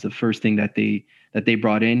position. That was the first thing that they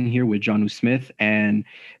brought in here with Jonnu Smith, and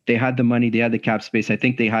they had the money, they had the cap space. I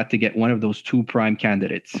think they had to get one of those two prime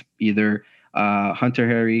candidates, either Hunter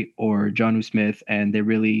Henry or Jonnu Smith, and they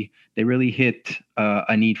really hit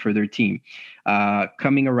a need for their team.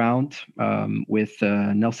 Coming around with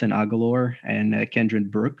Nelson Aguilar and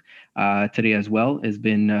Kendrick Brook today as well has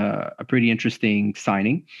been a pretty interesting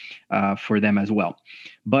signing for them as well.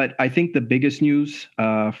 But I think the biggest news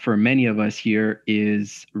for many of us here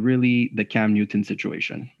is really the Cam Newton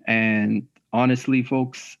situation. And honestly,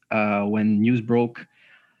 folks, when news broke,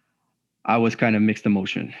 I was kind of mixed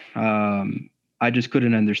emotion. I just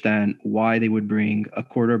couldn't understand why they would bring a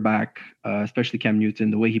quarterback, especially Cam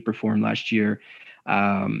Newton, the way he performed last year,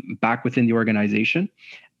 back within the organization.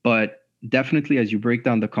 But definitely, as you break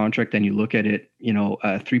down the contract and you look at it,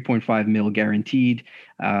 3.5 mil guaranteed.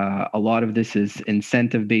 A lot of this is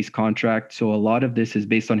incentive-based contract. So a lot of this is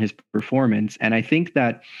based on his performance. And I think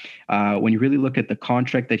that when you really look at the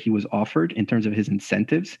contract that he was offered in terms of his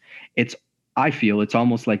incentives, I feel it's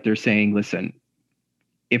almost like they're saying, listen,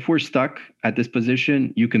 if we're stuck at this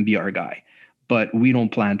position, you can be our guy, but we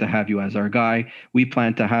don't plan to have you as our guy. We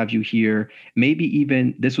plan to have you here. Maybe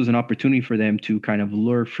even this was an opportunity for them to kind of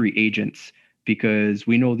lure free agents, because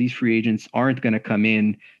we know these free agents aren't going to come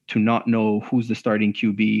in to not know who's the starting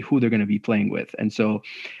QB, who they're going to be playing with. And so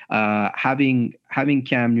having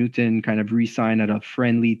Cam Newton kind of re-sign at a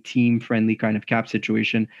team-friendly kind of cap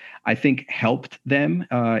situation, I think helped them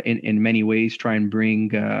in many ways try and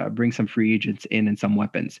bring some free agents in and some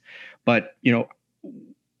weapons. But,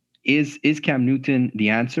 is Cam Newton the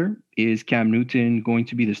answer? Is Cam Newton going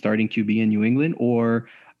to be the starting QB in New England, or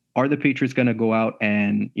are the Patriots going to go out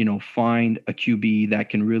and, find a QB that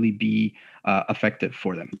can really be effective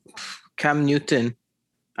for them? Cam Newton.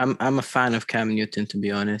 I'm a fan of Cam Newton, to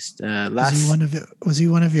be honest. Was he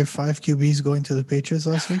one of your 5 QBs going to the Patriots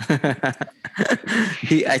last week?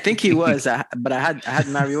 I think he was, but I had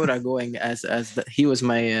Mariota going he was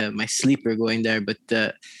my sleeper going there. But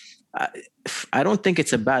I don't think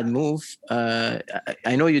it's a bad move. I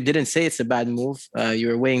know you didn't say it's a bad move. You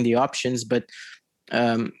were weighing the options, but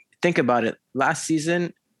think about it. Last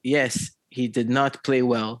season, yes, he did not play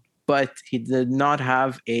well, but he did not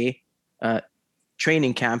have a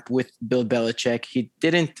training camp with Bill Belichick. He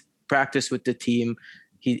didn't practice with the team.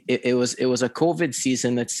 It was a COVID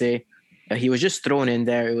season, let's say. He was just thrown in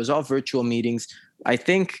there. It was all virtual meetings. I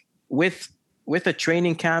think with a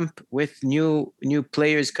training camp, with new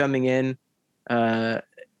players coming in,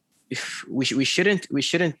 we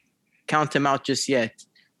shouldn't count him out just yet.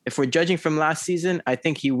 If we're judging from last season, I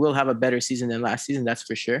think he will have a better season than last season. That's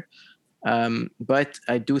for sure. But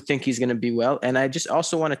I do think he's going to be well. And I just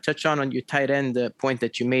also want to touch on your tight end point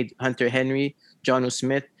that you made, Hunter Henry, Jonnu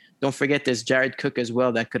Smith. Don't forget there's Jared Cook as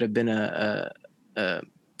well. That could have been a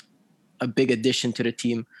big addition to the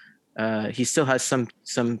team. He still has some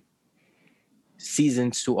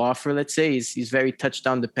seasons to offer, let's say. He's very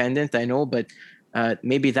touchdown dependent, I know, but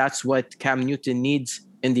maybe that's what Cam Newton needs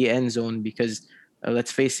in the end zone, because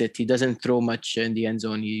let's face it, he doesn't throw much in the end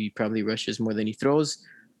zone. He probably rushes more than he throws.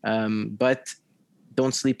 But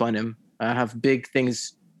don't sleep on him. I have big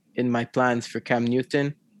things in my plans for Cam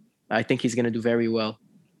Newton. I think he's going to do very well.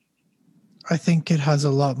 I think it has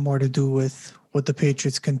a lot more to do with what the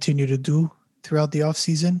Patriots continue to do throughout the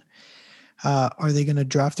offseason. Are they going to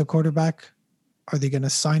draft a quarterback? Are they going to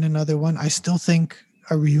sign another one? I still think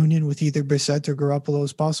a reunion with either Brissett or Garoppolo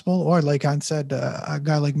is possible, or like Hans said, a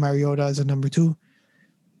guy like Mariota as a number 2.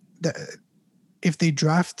 If they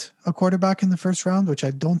draft a quarterback in the first round, which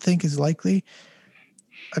I don't think is likely,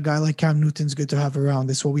 a guy like Cam Newton's good to have around.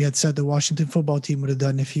 This is what we had said the Washington football team would have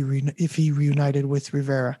done if he reunited with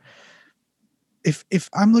Rivera. If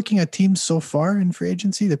I'm looking at teams so far in free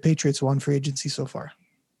agency, the Patriots won free agency so far.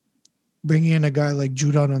 Bringing in a guy like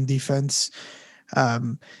Judon on defense,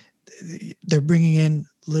 they're bringing in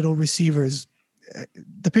little receivers.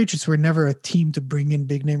 The Patriots were never a team to bring in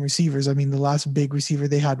big name receivers. I mean, the last big receiver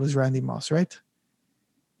they had was Randy Moss, right?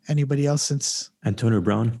 Anybody else since Antonio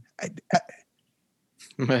Brown?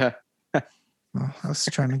 I was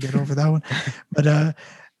trying to get over that one, but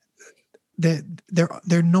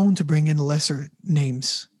they're known to bring in lesser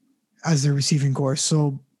names as their receiving corps.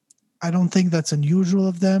 So I don't think that's unusual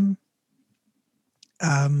of them.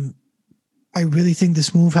 I really think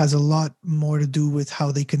this move has a lot more to do with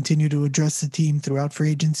how they continue to address the team throughout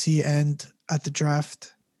free agency and at the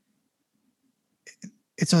draft.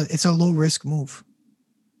 It's a low risk move.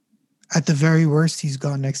 At the very worst, he's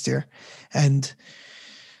gone next year. And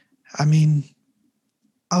I mean,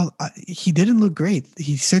 he didn't look great.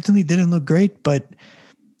 He certainly didn't look great, but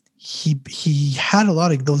he had a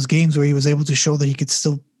lot of those games where he was able to show that he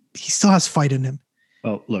still has fight in him.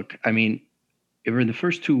 Well, look, I mean, over the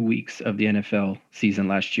first 2 weeks of the NFL season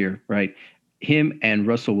last year, right? him and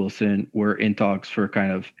Russell Wilson were in talks for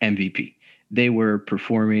kind of MVP. They were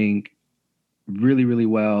performing really, really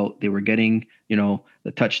well. They were getting,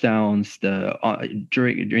 the touchdowns,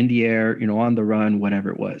 during the air, on the run, whatever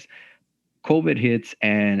it was. COVID hits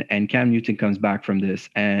and Cam Newton comes back from this,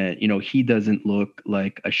 and he doesn't look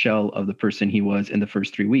like a shell of the person he was in the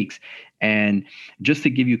first 3 weeks. And just to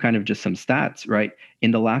give you kind of just some stats, right? In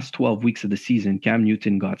the last 12 weeks of the season, Cam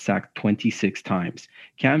Newton got sacked 26 times.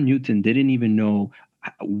 Cam Newton didn't even know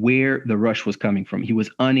where the rush was coming from. He was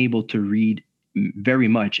unable to read very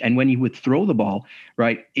much. And when he would throw the ball,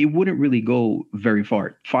 right, it wouldn't really go very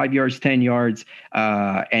far, 5 yards, 10 yards.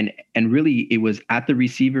 And really it was at the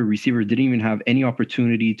receiver. Receiver didn't even have any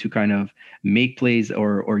opportunity to kind of make plays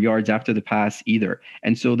or yards after the pass either.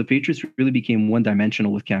 And so the Patriots really became one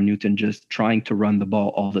dimensional with Cam Newton, just trying to run the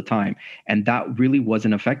ball all the time. And that really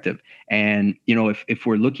wasn't effective. And, if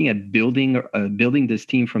we're looking at building this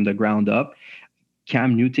team from the ground up,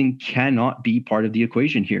 Cam Newton cannot be part of the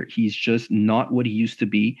equation here. He's just not what he used to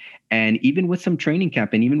be. And even with some training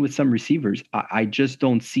camp and even with some receivers, I just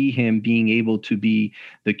don't see him being able to be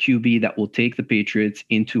the QB that will take the Patriots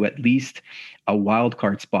into at least a wild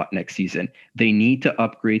card spot next season. They need to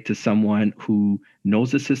upgrade to someone who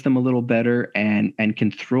knows the system a little better and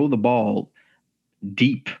can throw the ball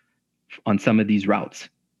deep on some of these routes.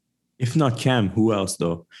 If not Cam, who else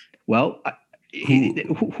though? Well,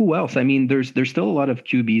 who else? I mean, there's still a lot of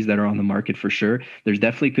QBs that are on the market for sure. There's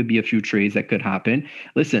definitely could be a few trades that could happen.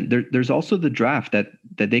 Listen, there's also the draft that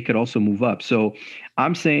they could also move up. So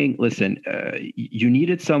I'm saying, listen, you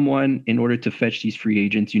needed someone in order to fetch these free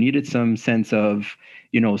agents. You needed some sense of,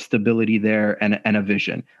 stability there and a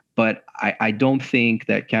vision. But I don't think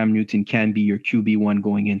that Cam Newton can be your QB1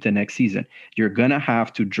 going into next season. You're going to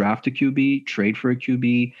have to draft a QB, trade for a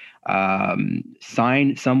QB,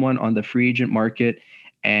 sign someone on the free agent market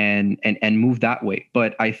and move that way.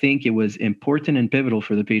 But I think it was important and pivotal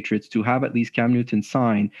for the Patriots to have at least Cam Newton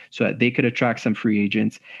sign so that they could attract some free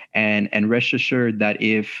agents and rest assured that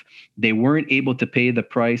if they weren't able to pay the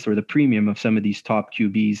price or the premium of some of these top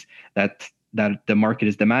QBs that the market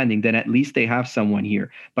is demanding, then at least they have someone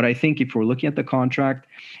here. But I think if we're looking at the contract,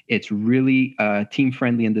 it's really team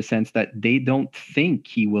friendly in the sense that they don't think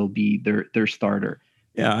he will be their starter.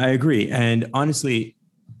 Yeah, I agree. And honestly,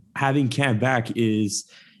 having Cam back is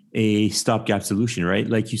a stopgap solution, right?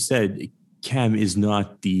 Like you said, Cam is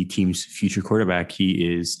not the team's future quarterback.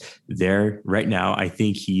 He is there right now. I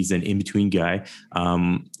think he's an in-between guy,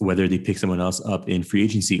 whether they pick someone else up in free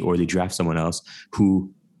agency or they draft someone else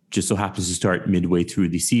who just so happens to start midway through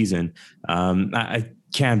the season.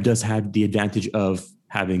 Cam does have the advantage of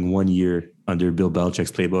having 1 year under Bill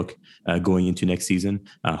Belichick's playbook going into next season.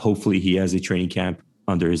 Hopefully he has a training camp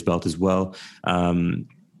under his belt as well.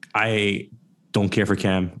 I don't care for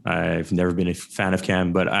Cam. I've never been a fan of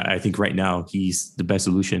Cam, but I think right now he's the best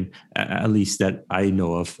solution, at least that I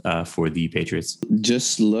know of for the Patriots.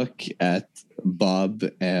 Just look at Bob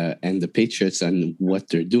and the Patriots and what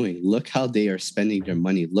they're doing. Look how they are spending their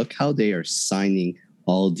money. Look how they are signing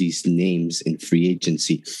all these names in free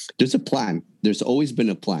agency. There's a plan. There's always been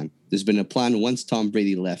a plan. There's been a plan once Tom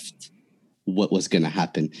Brady left, what was going to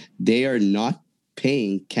happen. They are not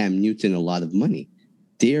paying Cam Newton a lot of money.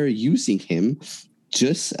 They are using him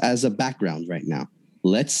just as a background right now.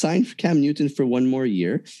 Let's sign Cam Newton for 1 more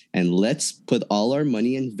year and let's put all our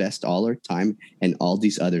money, invest all our time and all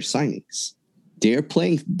these other signings. They're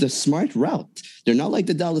playing the smart route. They're not like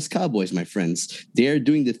the Dallas Cowboys, my friends. They're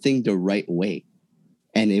doing the thing the right way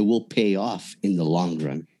and it will pay off in the long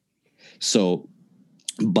run. So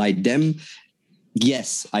by them,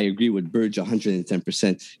 yes, I agree with Burge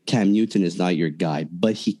 110%. Cam Newton is not your guy,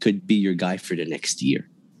 but he could be your guy for the next year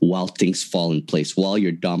while things fall in place, while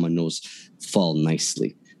your dominoes fall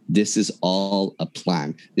nicely. This is all a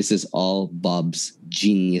plan. This is all Bob's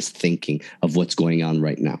genius thinking of what's going on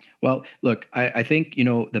right now. Well, look, I think,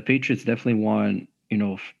 the Patriots definitely won,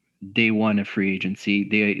 day one of free agency.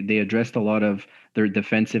 They addressed a lot of their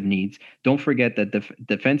defensive needs. Don't forget that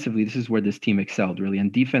defensively, this is where this team excelled really.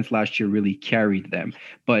 And defense last year really carried them.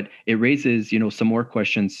 But it raises, some more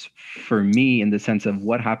questions for me in the sense of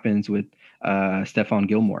what happens with Stephon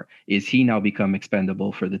Gilmore. Is he now become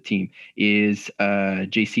expendable for the team? Is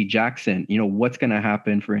JC Jackson, what's going to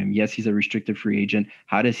happen for him? Yes, he's a restricted free agent.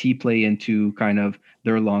 How does he play into kind of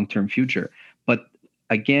their long-term future? But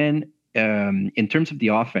again, in terms of the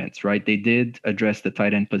offense, right, they did address the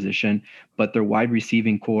tight end position, but their wide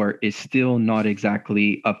receiving core is still not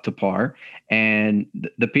exactly up to par. And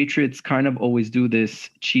the Patriots kind of always do this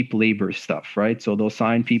cheap labor stuff, right? So they'll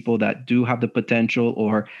sign people that do have the potential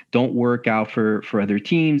or don't work out for other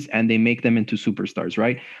teams, and they make them into superstars,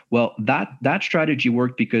 right? Well, that strategy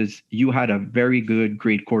worked because you had a very good,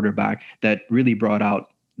 great quarterback that really brought out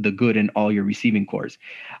the good in all your receiving cores.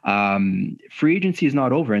 Free agency is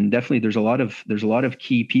not over, and definitely there's a lot of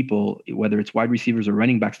key people, whether it's wide receivers or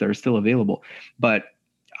running backs, that are still available. But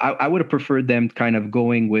I would have preferred them kind of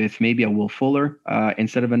going with maybe a Will Fuller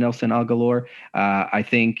instead of a Nelson Aguilar. I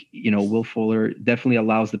think Will Fuller definitely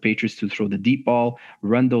allows the Patriots to throw the deep ball,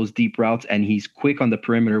 run those deep routes, and he's quick on the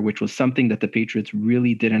perimeter, which was something that the Patriots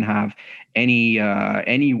really didn't have any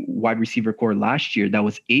wide receiver core last year that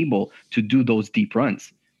was able to do those deep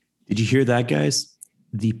runs. Did you hear that, guys?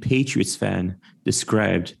 The Patriots fan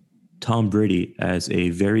described Tom Brady as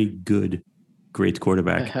a very good, great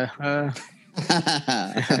quarterback. I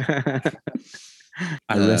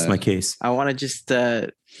rest my case. I want to just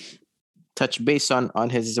touch base on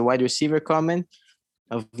his wide receiver comment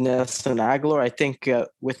of Nelson Aguilar. I think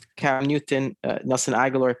with Cam Newton, Nelson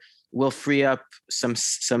Aguilar will free up some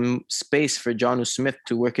space for Jonnu Smith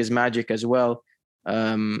to work his magic as well.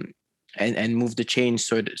 And move the chains,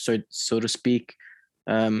 so to speak.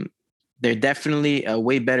 They're definitely a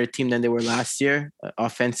way better team than they were last year,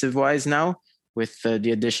 offensive-wise now, with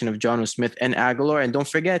the addition of Jonnu Smith and Aguilar. And don't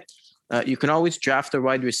forget, you can always draft a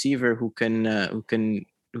wide receiver who can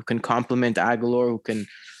complement Aguilar,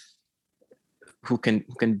 who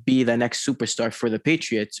can be the next superstar for the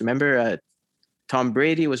Patriots. Remember, Tom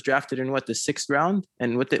Brady was drafted in the 6th round,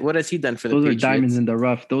 and what has he done for the Patriots? Those are diamonds in the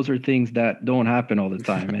rough. Those are things that don't happen all the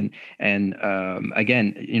time. and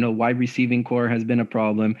again, wide receiving core has been a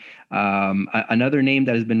problem. Another name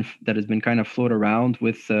that has been kind of floated around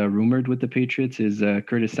with rumored with the Patriots is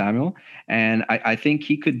Curtis Samuel, and I think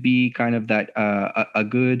he could be kind of that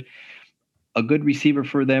a good receiver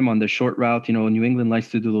for them on the short route. New England likes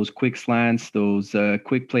to do those quick slants, those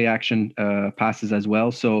quick play action passes as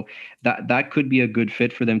well. So that could be a good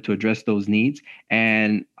fit for them to address those needs.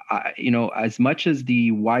 And as much as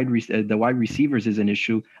the wide receivers is an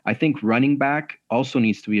issue, I think running back also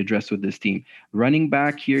needs to be addressed with this team. Running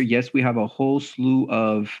back here, yes, we have a whole slew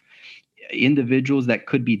of individuals that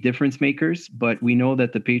could be difference makers, but we know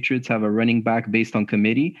that the Patriots have a running back based on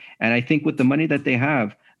committee. And I think with the money that they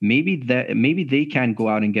have, maybe they can go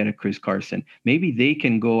out and get a Chris Carson. Maybe they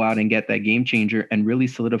can go out and get that game changer and really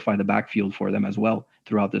solidify the backfield for them as well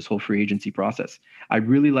throughout this whole free agency process. I'd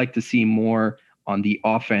really like to see more on the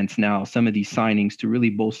offense now, some of these signings to really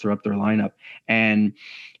bolster up their lineup. And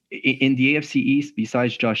in the AFC East,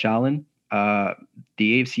 besides Josh Allen,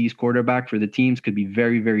 the AFC East quarterback for the teams could be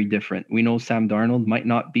very, very different. We know Sam Darnold might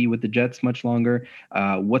not be with the Jets much longer.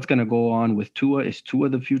 What's going to go on with Tua? Is Tua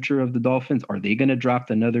the future of the Dolphins? Are they going to draft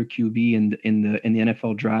another QB in the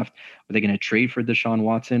NFL draft? Are they going to trade for Deshaun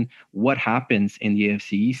Watson? What happens in the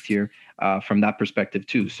AFC East here from that perspective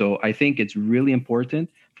too? So I think it's really important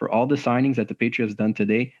for all the signings that the Patriots done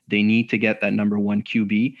today. They need to get that number one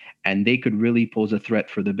QB, and they could really pose a threat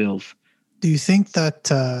for the Bills. Do you think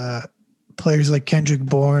that players like Kendrick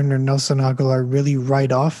Bourne or Nelson Aguilar really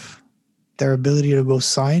write off their ability to go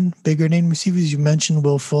sign bigger name receivers? You mentioned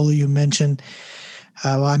Will Fuller. You mentioned,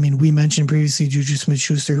 we mentioned previously Juju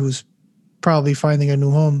Smith-Schuster, who's probably finding a new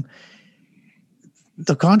home.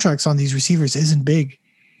 The contracts on these receivers isn't big.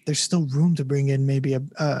 There's still room to bring in maybe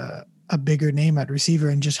a bigger name at receiver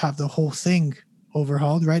and just have the whole thing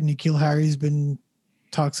overhauled, right? N'Keal Harry's been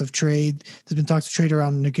talks of trade. There's been talks of trade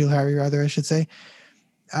around N'Keal Harry, rather, I should say.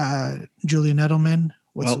 Julian Edelman,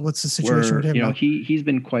 what's the situation with him? He's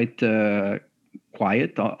been quite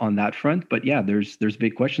quiet on that front, but yeah, there's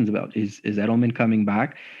big questions about is Edelman coming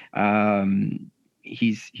back?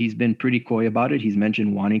 He's been pretty coy about it. He's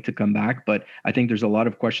mentioned wanting to come back, but I think there's a lot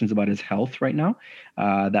of questions about his health right now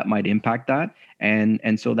that might impact that.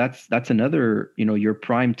 And so that's another, your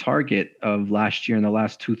prime target of last year and the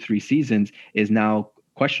last 2-3 seasons is now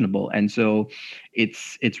questionable. And so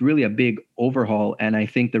it's really a big overhaul. And I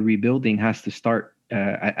think the rebuilding has to start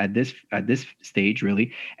at this stage,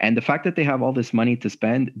 really. And the fact that they have all this money to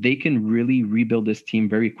spend, they can really rebuild this team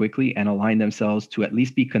very quickly and align themselves to at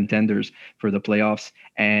least be contenders for the playoffs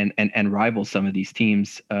and rival some of these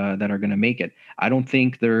teams that are going to make it. I don't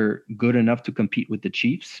think they're good enough to compete with the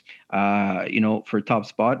Chiefs, for top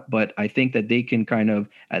spot, but I think that they can kind of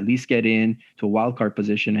at least get in to a wild card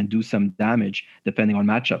position and do some damage depending on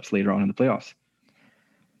matchups later on in the playoffs.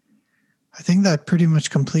 I think that pretty much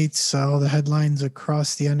completes all the headlines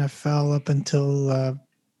across the NFL up until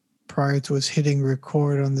prior to us hitting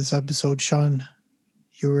record on this episode, Sean,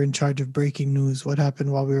 you were in charge of breaking news. What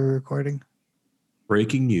happened while we were recording?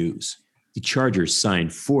 Breaking news. The Chargers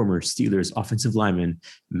signed former Steelers offensive lineman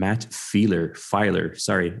Matt Filer.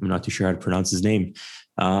 Sorry, I'm not too sure how to pronounce his name.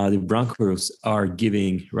 The Broncos are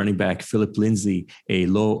giving running back Philip Lindsay a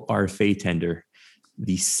low RFA tender.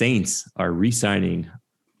 The Saints are re-signing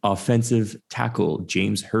offensive tackle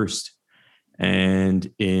James Hurst. And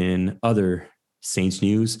in other Saints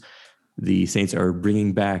news, the Saints are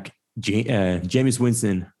bringing back Jameis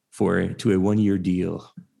Winston to a one-year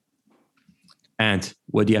deal. And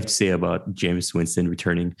what do you have to say about Jameis Winston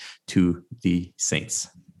returning to the Saints?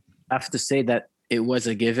 I have to say that it was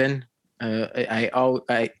a given.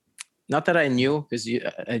 I not that I knew, because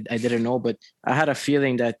I didn't know, but I had a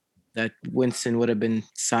feeling that Winston would have been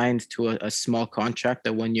signed to a small contract,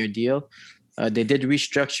 a one-year deal. They did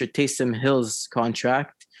restructure Taysom Hill's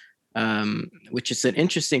contract, which is an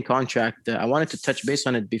interesting contract. I wanted to touch base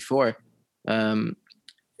on it before.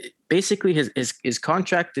 Basically, his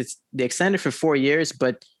contract they extended for 4 years,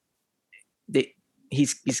 but they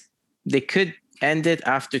could end it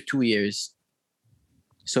after 2 years.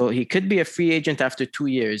 So he could be a free agent after 2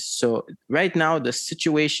 years. So right now, the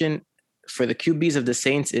situation for the QBs of the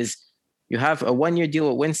Saints is you have a one-year deal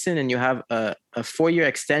with Winston, and you have a 4-year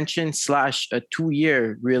extension / a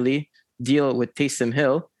 2-year really deal with Taysom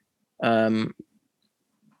Hill, and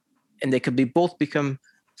they could both become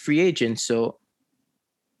free agents. So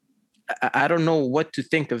I don't know what to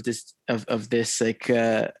think of this. Like,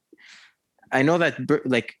 I know that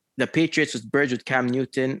like the Patriots with Burge with Cam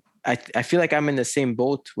Newton. I feel like I'm in the same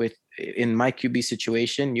boat in my QB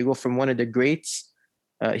situation. You go from one of the greats.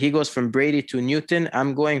 He goes from Brady to Newton.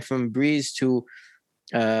 I'm going from Brees to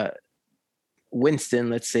Winston.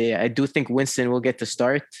 Let's say I do think Winston will get the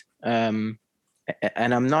start, and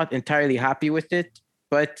I'm not entirely happy with it,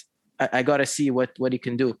 but I gotta see what he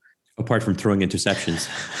can do. Apart from throwing interceptions.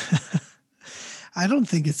 I don't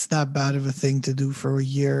think it's that bad of a thing to do for a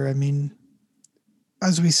year. I mean,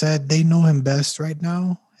 as we said, they know him best right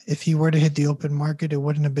now. If he were to hit the open market, it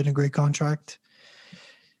wouldn't have been a great contract.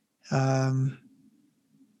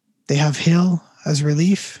 They have Hill as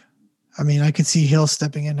relief. I mean, I could see Hill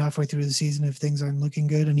stepping in halfway through the season if things aren't looking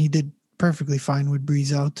good, and he did perfectly fine with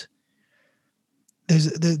Brees out.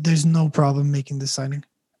 There's no problem making this signing.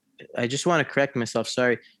 I just want to correct myself.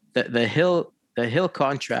 Sorry. The Hill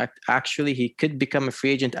contract, actually, he could become a free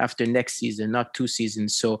agent after next season, not 2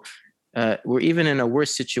 seasons. So we're even in a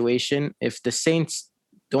worse situation. If the Saints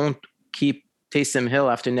don't keep Taysom Hill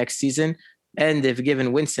after next season, and they've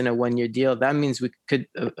given Winston a 1-year deal, that means we could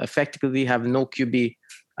effectively have no QB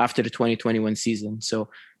after the 2021 season. So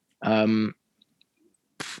maybe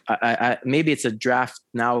it's a draft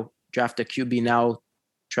a QB now,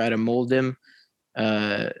 try to mold him,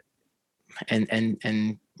 and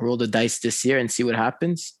roll the dice this year and see what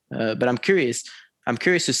happens. But I'm curious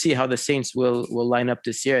to see how the Saints will line up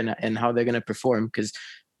this year and how they're going to perform, because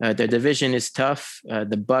their division is tough.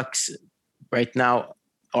 The Bucs right now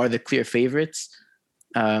are the clear favorites.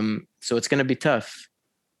 So it's going to be tough.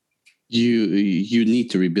 You need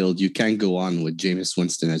to rebuild. You can't go on with Jameis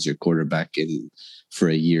Winston as your quarterback for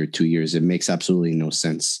a year, 2 years. It makes absolutely no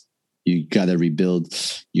sense. You got to rebuild.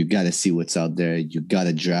 You got to see what's out there. You got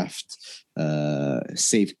to draft,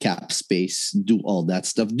 save cap space, do all that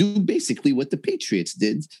stuff. Do basically what the Patriots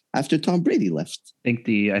did after Tom Brady left.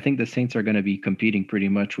 I think the Saints are going to be competing pretty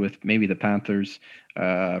much with maybe the Panthers,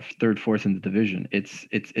 third, fourth in the division. It's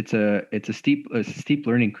a steep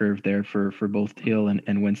learning curve there for both Hill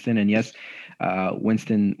and Winston. And yes,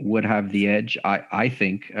 Winston would have the edge, I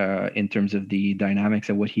think, in terms of the dynamics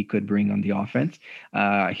of what he could bring on the offense.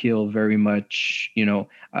 Hill very much,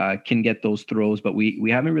 can get those throws, but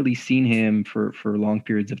we haven't really seen him for long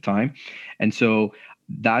periods of time, and so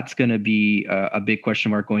that's going to be a big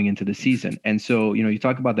question mark going into the season. And so, you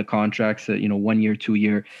talk about the contracts, 1 year, 2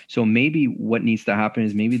 year. So maybe what needs to happen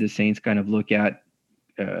is maybe the Saints kind of look at,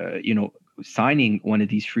 signing one of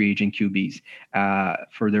these free agent QBs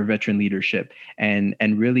for their veteran leadership and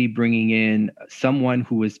really bringing in someone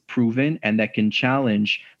who is proven and that can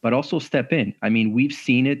challenge, but also step in. I mean, we've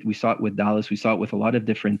seen it. We saw it with Dallas. We saw it with a lot of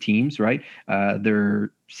different teams, right?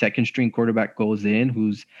 Their second string quarterback goes in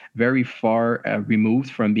who's very far removed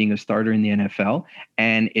from being a starter in the NFL,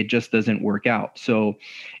 and it just doesn't work out. So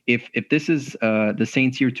if this is the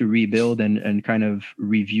Saints here to rebuild and kind of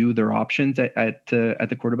review their options at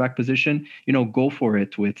the quarterback position, go for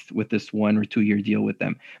it with this 1 or 2 year deal with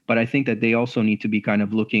them. But I think that they also need to be kind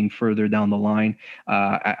of looking further down the line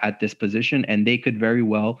at this position, and they could very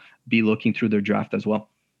well be looking through their draft as well.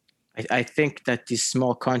 I think that these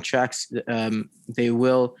small contracts, they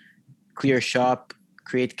will clear shop,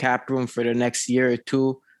 create cap room for the next year or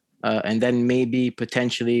two, and then maybe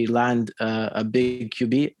potentially land a big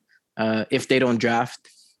QB if they don't draft.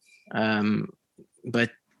 But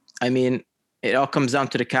I mean, it all comes down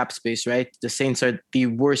to the cap space, right? The Saints are the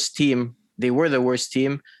worst team. They were the worst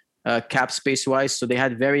team cap space wise, so they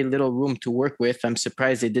had very little room to work with. I'm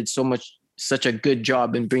surprised they did such a good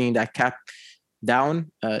job in bringing that cap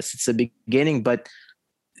down since the beginning, but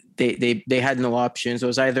they had no options.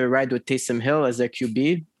 It was either ride with Taysom Hill as their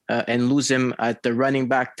QB and lose him at the running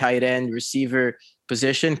back, tight end, receiver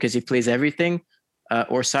position because he plays everything,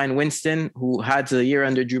 or sign Winston, who had a year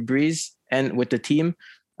under Drew Brees and with the team,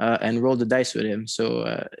 and roll the dice with him. So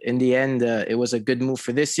in the end, it was a good move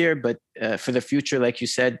for this year, but for the future, like you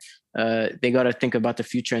said, they got to think about the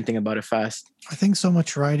future and think about it fast. I think so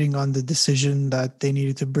much riding on the decision that they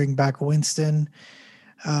needed to bring back Winston,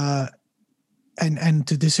 and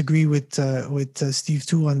to disagree with Steve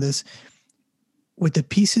too on this. With the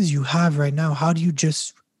pieces you have right now, how do you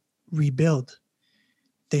just rebuild?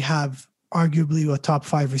 They have arguably a top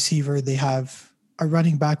 5 receiver. They have a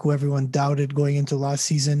running back who everyone doubted going into last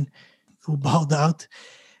season, who balled out.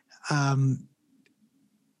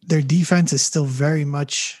 Their defense is still very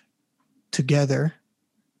much together.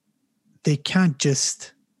 They can't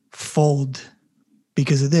just fold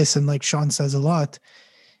because of this. And like Sean says a lot,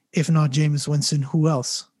 if not Jameis Winston, who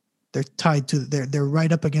else? They're tied to, they're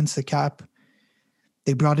right up against the cap.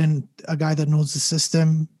 They brought in a guy that knows the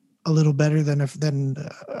system a little better than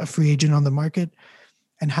a free agent on the market,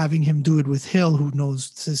 and having him do it with Hill, who knows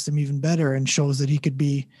the system even better and shows that he could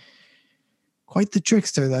be quite the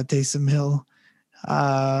trickster, that Taysom Hill.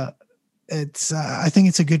 I think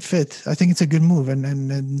it's a good fit. I think it's a good move,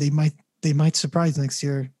 and they might surprise next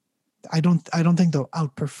year. I don't think they'll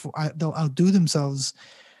outperform. They'll outdo themselves,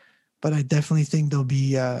 but I definitely think they'll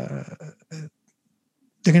be.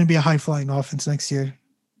 They're going to be a high-flying offense next year,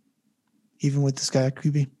 even with this guy at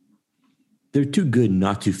QB. They're too good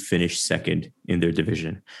not to finish second in their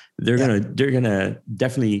division. They're gonna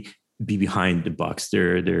definitely be behind the Bucs.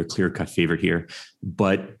 They're a clear-cut favorite here,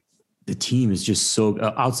 but the team is just so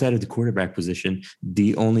outside of the quarterback position.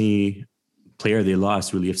 The only player they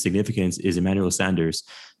lost really of significance is Emmanuel Sanders.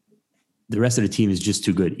 The rest of the team is just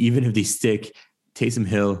too good. Even if they stick Taysom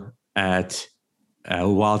Hill at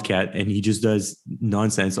Wildcat and he just does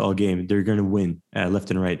nonsense all game, they're going to win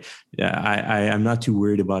left and right. I'm not too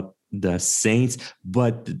worried about the Saints,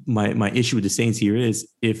 but my issue with the Saints here is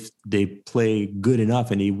if they play good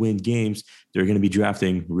enough and they win games, they're going to be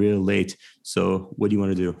drafting real late. So what do you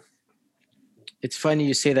want to do? It's funny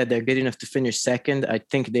you say that they're good enough to finish second. I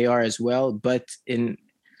think they are as well, but in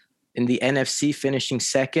the NFC, finishing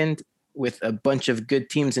second with a bunch of good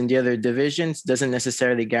teams in the other divisions doesn't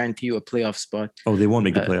necessarily guarantee you a playoff spot. Oh, they won't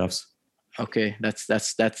make the playoffs. Okay,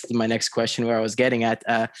 that's my next question where I was getting at.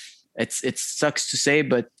 It sucks to say,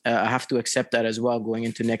 but I have to accept that as well going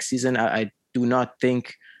into next season. I do not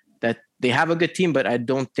think that they have a good team, but I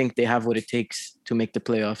don't think they have what it takes to make the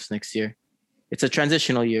playoffs next year. It's a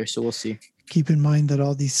transitional year, so we'll see. Keep in mind that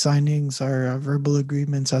all these signings are verbal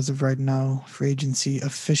agreements as of right now. Free agency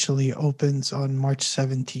officially opens on March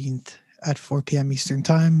 17th at 4 p.m. Eastern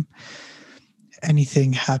Time.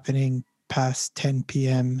 Anything happening past 10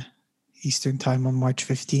 p.m. Eastern Time on March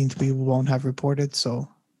 15th, we won't have reported. So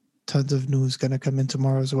tons of news going to come in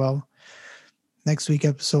tomorrow as well. Next week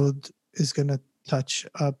episode is going to touch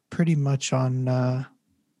up pretty much on all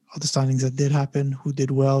the signings that did happen, who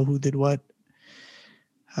did well, who did what.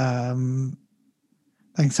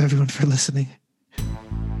 Thanks everyone for listening.